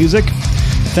walking out music.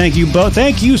 Thank you both.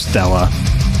 Thank you, Stella.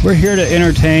 We're here to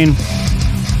entertain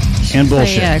and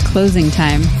bullshit. Play, closing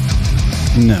time.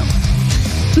 No.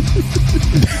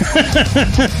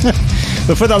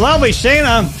 But for the lovely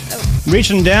Shayna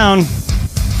reaching down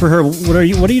for her, what are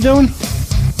you doing?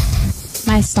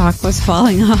 My sock was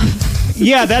falling off.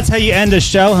 Yeah, that's how you end a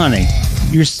show, honey.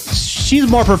 She's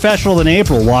more professional than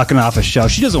April walking off a show.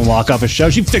 She doesn't walk off a show.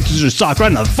 She fixes her sock right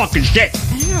in the fucking shit.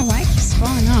 I don't know why it keeps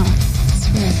falling off. It's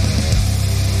weird.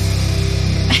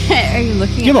 Are you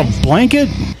looking You at have a blanket?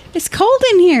 It's cold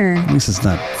in here. At least it's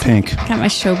not pink. Got my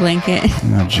show blanket.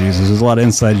 Oh, Jesus. There's a lot of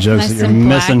inside jokes Nice that you're and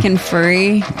missing. black and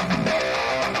furry.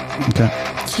 Okay.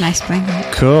 It's a nice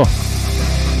blanket. Cool.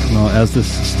 Well, as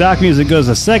this stock music goes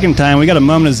a second time, we got a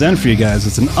moment of zen for you guys.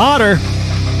 It's an otter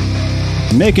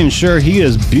making sure he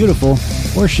is beautiful,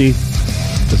 or she.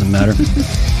 Doesn't matter.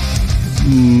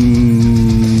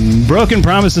 Broken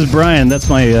Promises Brian. That's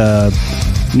my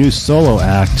new solo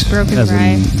act Broken as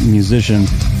Brian. a musician.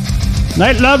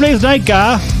 Night Lovelies, night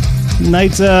Ga.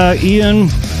 Night Ian.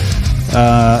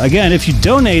 Again, if you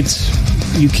donate,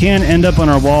 you can end up on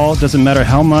our wall. It doesn't matter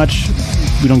how much.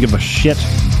 We don't give a shit.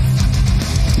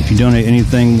 If you donate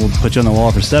anything, we'll put you on the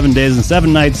wall for 7 days and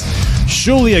 7 nights.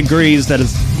 Shuli agrees that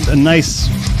it's a nice...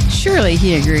 Surely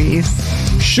he agrees.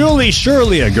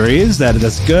 Surely agrees that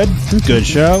that's good. Good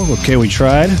show. Okay, we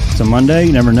tried. It's a Monday.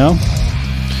 You never know.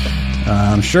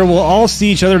 I'm sure we'll all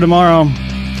see each other tomorrow.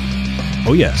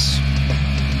 Oh, yes.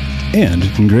 And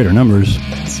in greater numbers.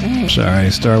 That's right.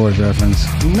 Sorry, Star Wars reference.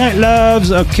 Night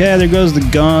loves. Okay, there goes the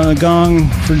gong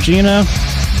for Gina.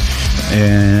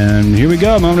 And here we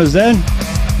go. Moment of Zen.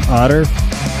 Otter.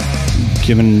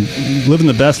 Living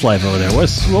the best life over there. What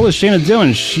was Shayna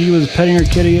doing? She was petting her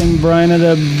kitty and Brian had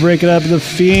to break it up with the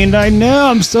Fiend. I know,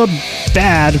 I'm so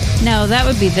bad. No, that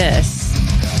would be this.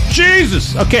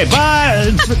 Jesus! Okay,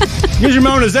 bye! Here's your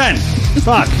moment of Zen.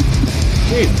 Fuck.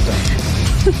 Jesus.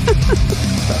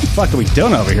 What the fuck are we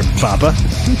doing over here, Papa?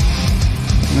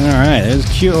 Alright, there's a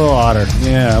cute little otter.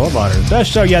 Yeah, what otter?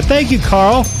 Best show yet. Thank you,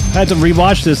 Carl. I had to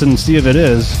rewatch this and see if it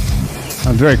is.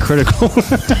 I'm very critical.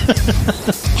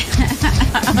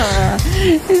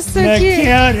 It's so The cute.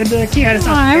 The cute. It's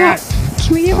so Aw, cute.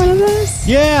 Can we get one of those?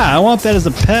 Yeah, I want that as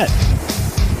a pet.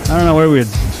 I don't know where we'd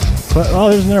put. Oh,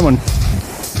 there's another one.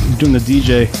 Doing the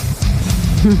DJ.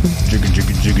 Jigga,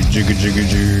 jigga, jigga, jigga, jigga,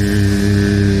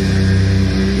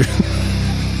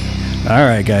 jigga. All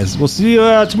right, guys. We'll see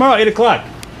you tomorrow, 8 o'clock.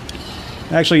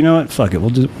 Actually, you know what? Fuck it.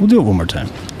 We'll do it one more time.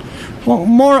 Well,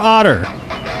 more otter.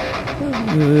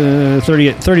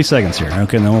 30 seconds here.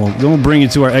 Okay, then we'll bring you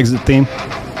to our exit theme.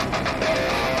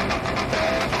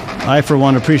 I, for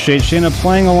one, appreciate Shayna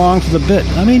playing along to the bit.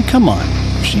 I mean, come on.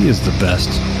 She is the best.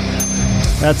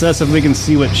 That's us if we can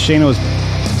see what Shayna was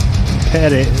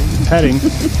petting.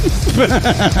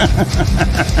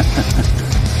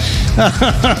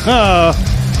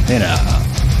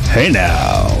 Hey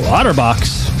now.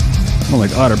 Otterbox. More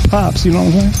like Otter Pops, you know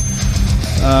what I'm saying?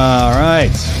 All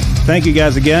right. Thank you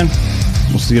guys again.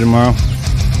 We'll see you tomorrow.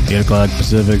 8 o'clock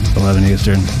Pacific, 11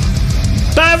 Eastern.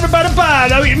 Bye, everybody. Bye.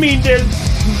 That's what you mean, dude.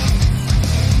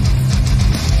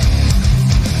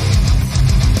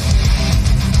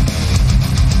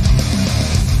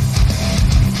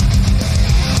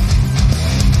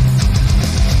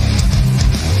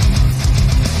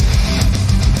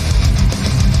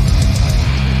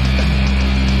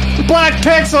 Black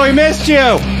Pixel, we missed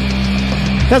you!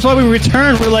 That's why we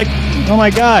returned. We're like, oh my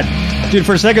god. Dude,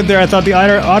 for a second there, I thought the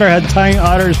otter had tiny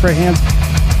otters for hands.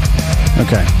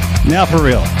 Okay. Now for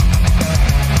real.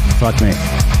 Fuck me.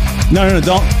 No,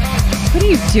 don't. What are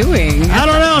you doing? I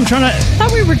don't know. I'm trying to. I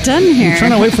thought we were done here. I'm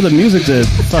trying to wait for the music to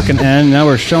fucking end. Now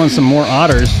we're showing some more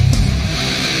otters.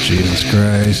 Jesus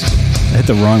Christ. I hit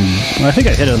the wrong... I think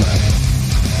I hit it on the...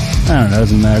 I don't know. It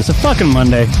doesn't matter. It's a fucking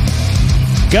Monday.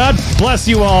 God bless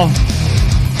you all.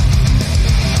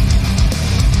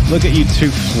 Look at you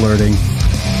two flirting.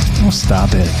 Oh, stop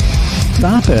it.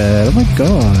 Stop it. Oh my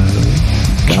god.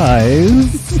 Guys.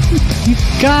 You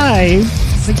guys.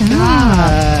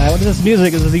 God. What is this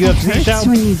music? Is this the UFC It show? hurts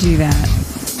when you do that.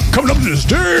 Coming up to the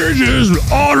stage is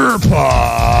Otter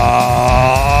Pops.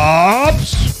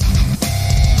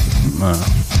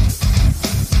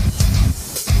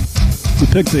 We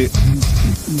picked the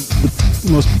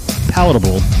most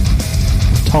palatable,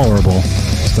 tolerable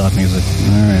stock music.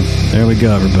 All right, there we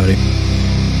go, everybody.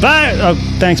 Bye. Oh,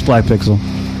 thanks, Black Pixel.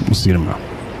 We'll see you tomorrow.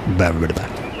 Bye, everybody. Bye.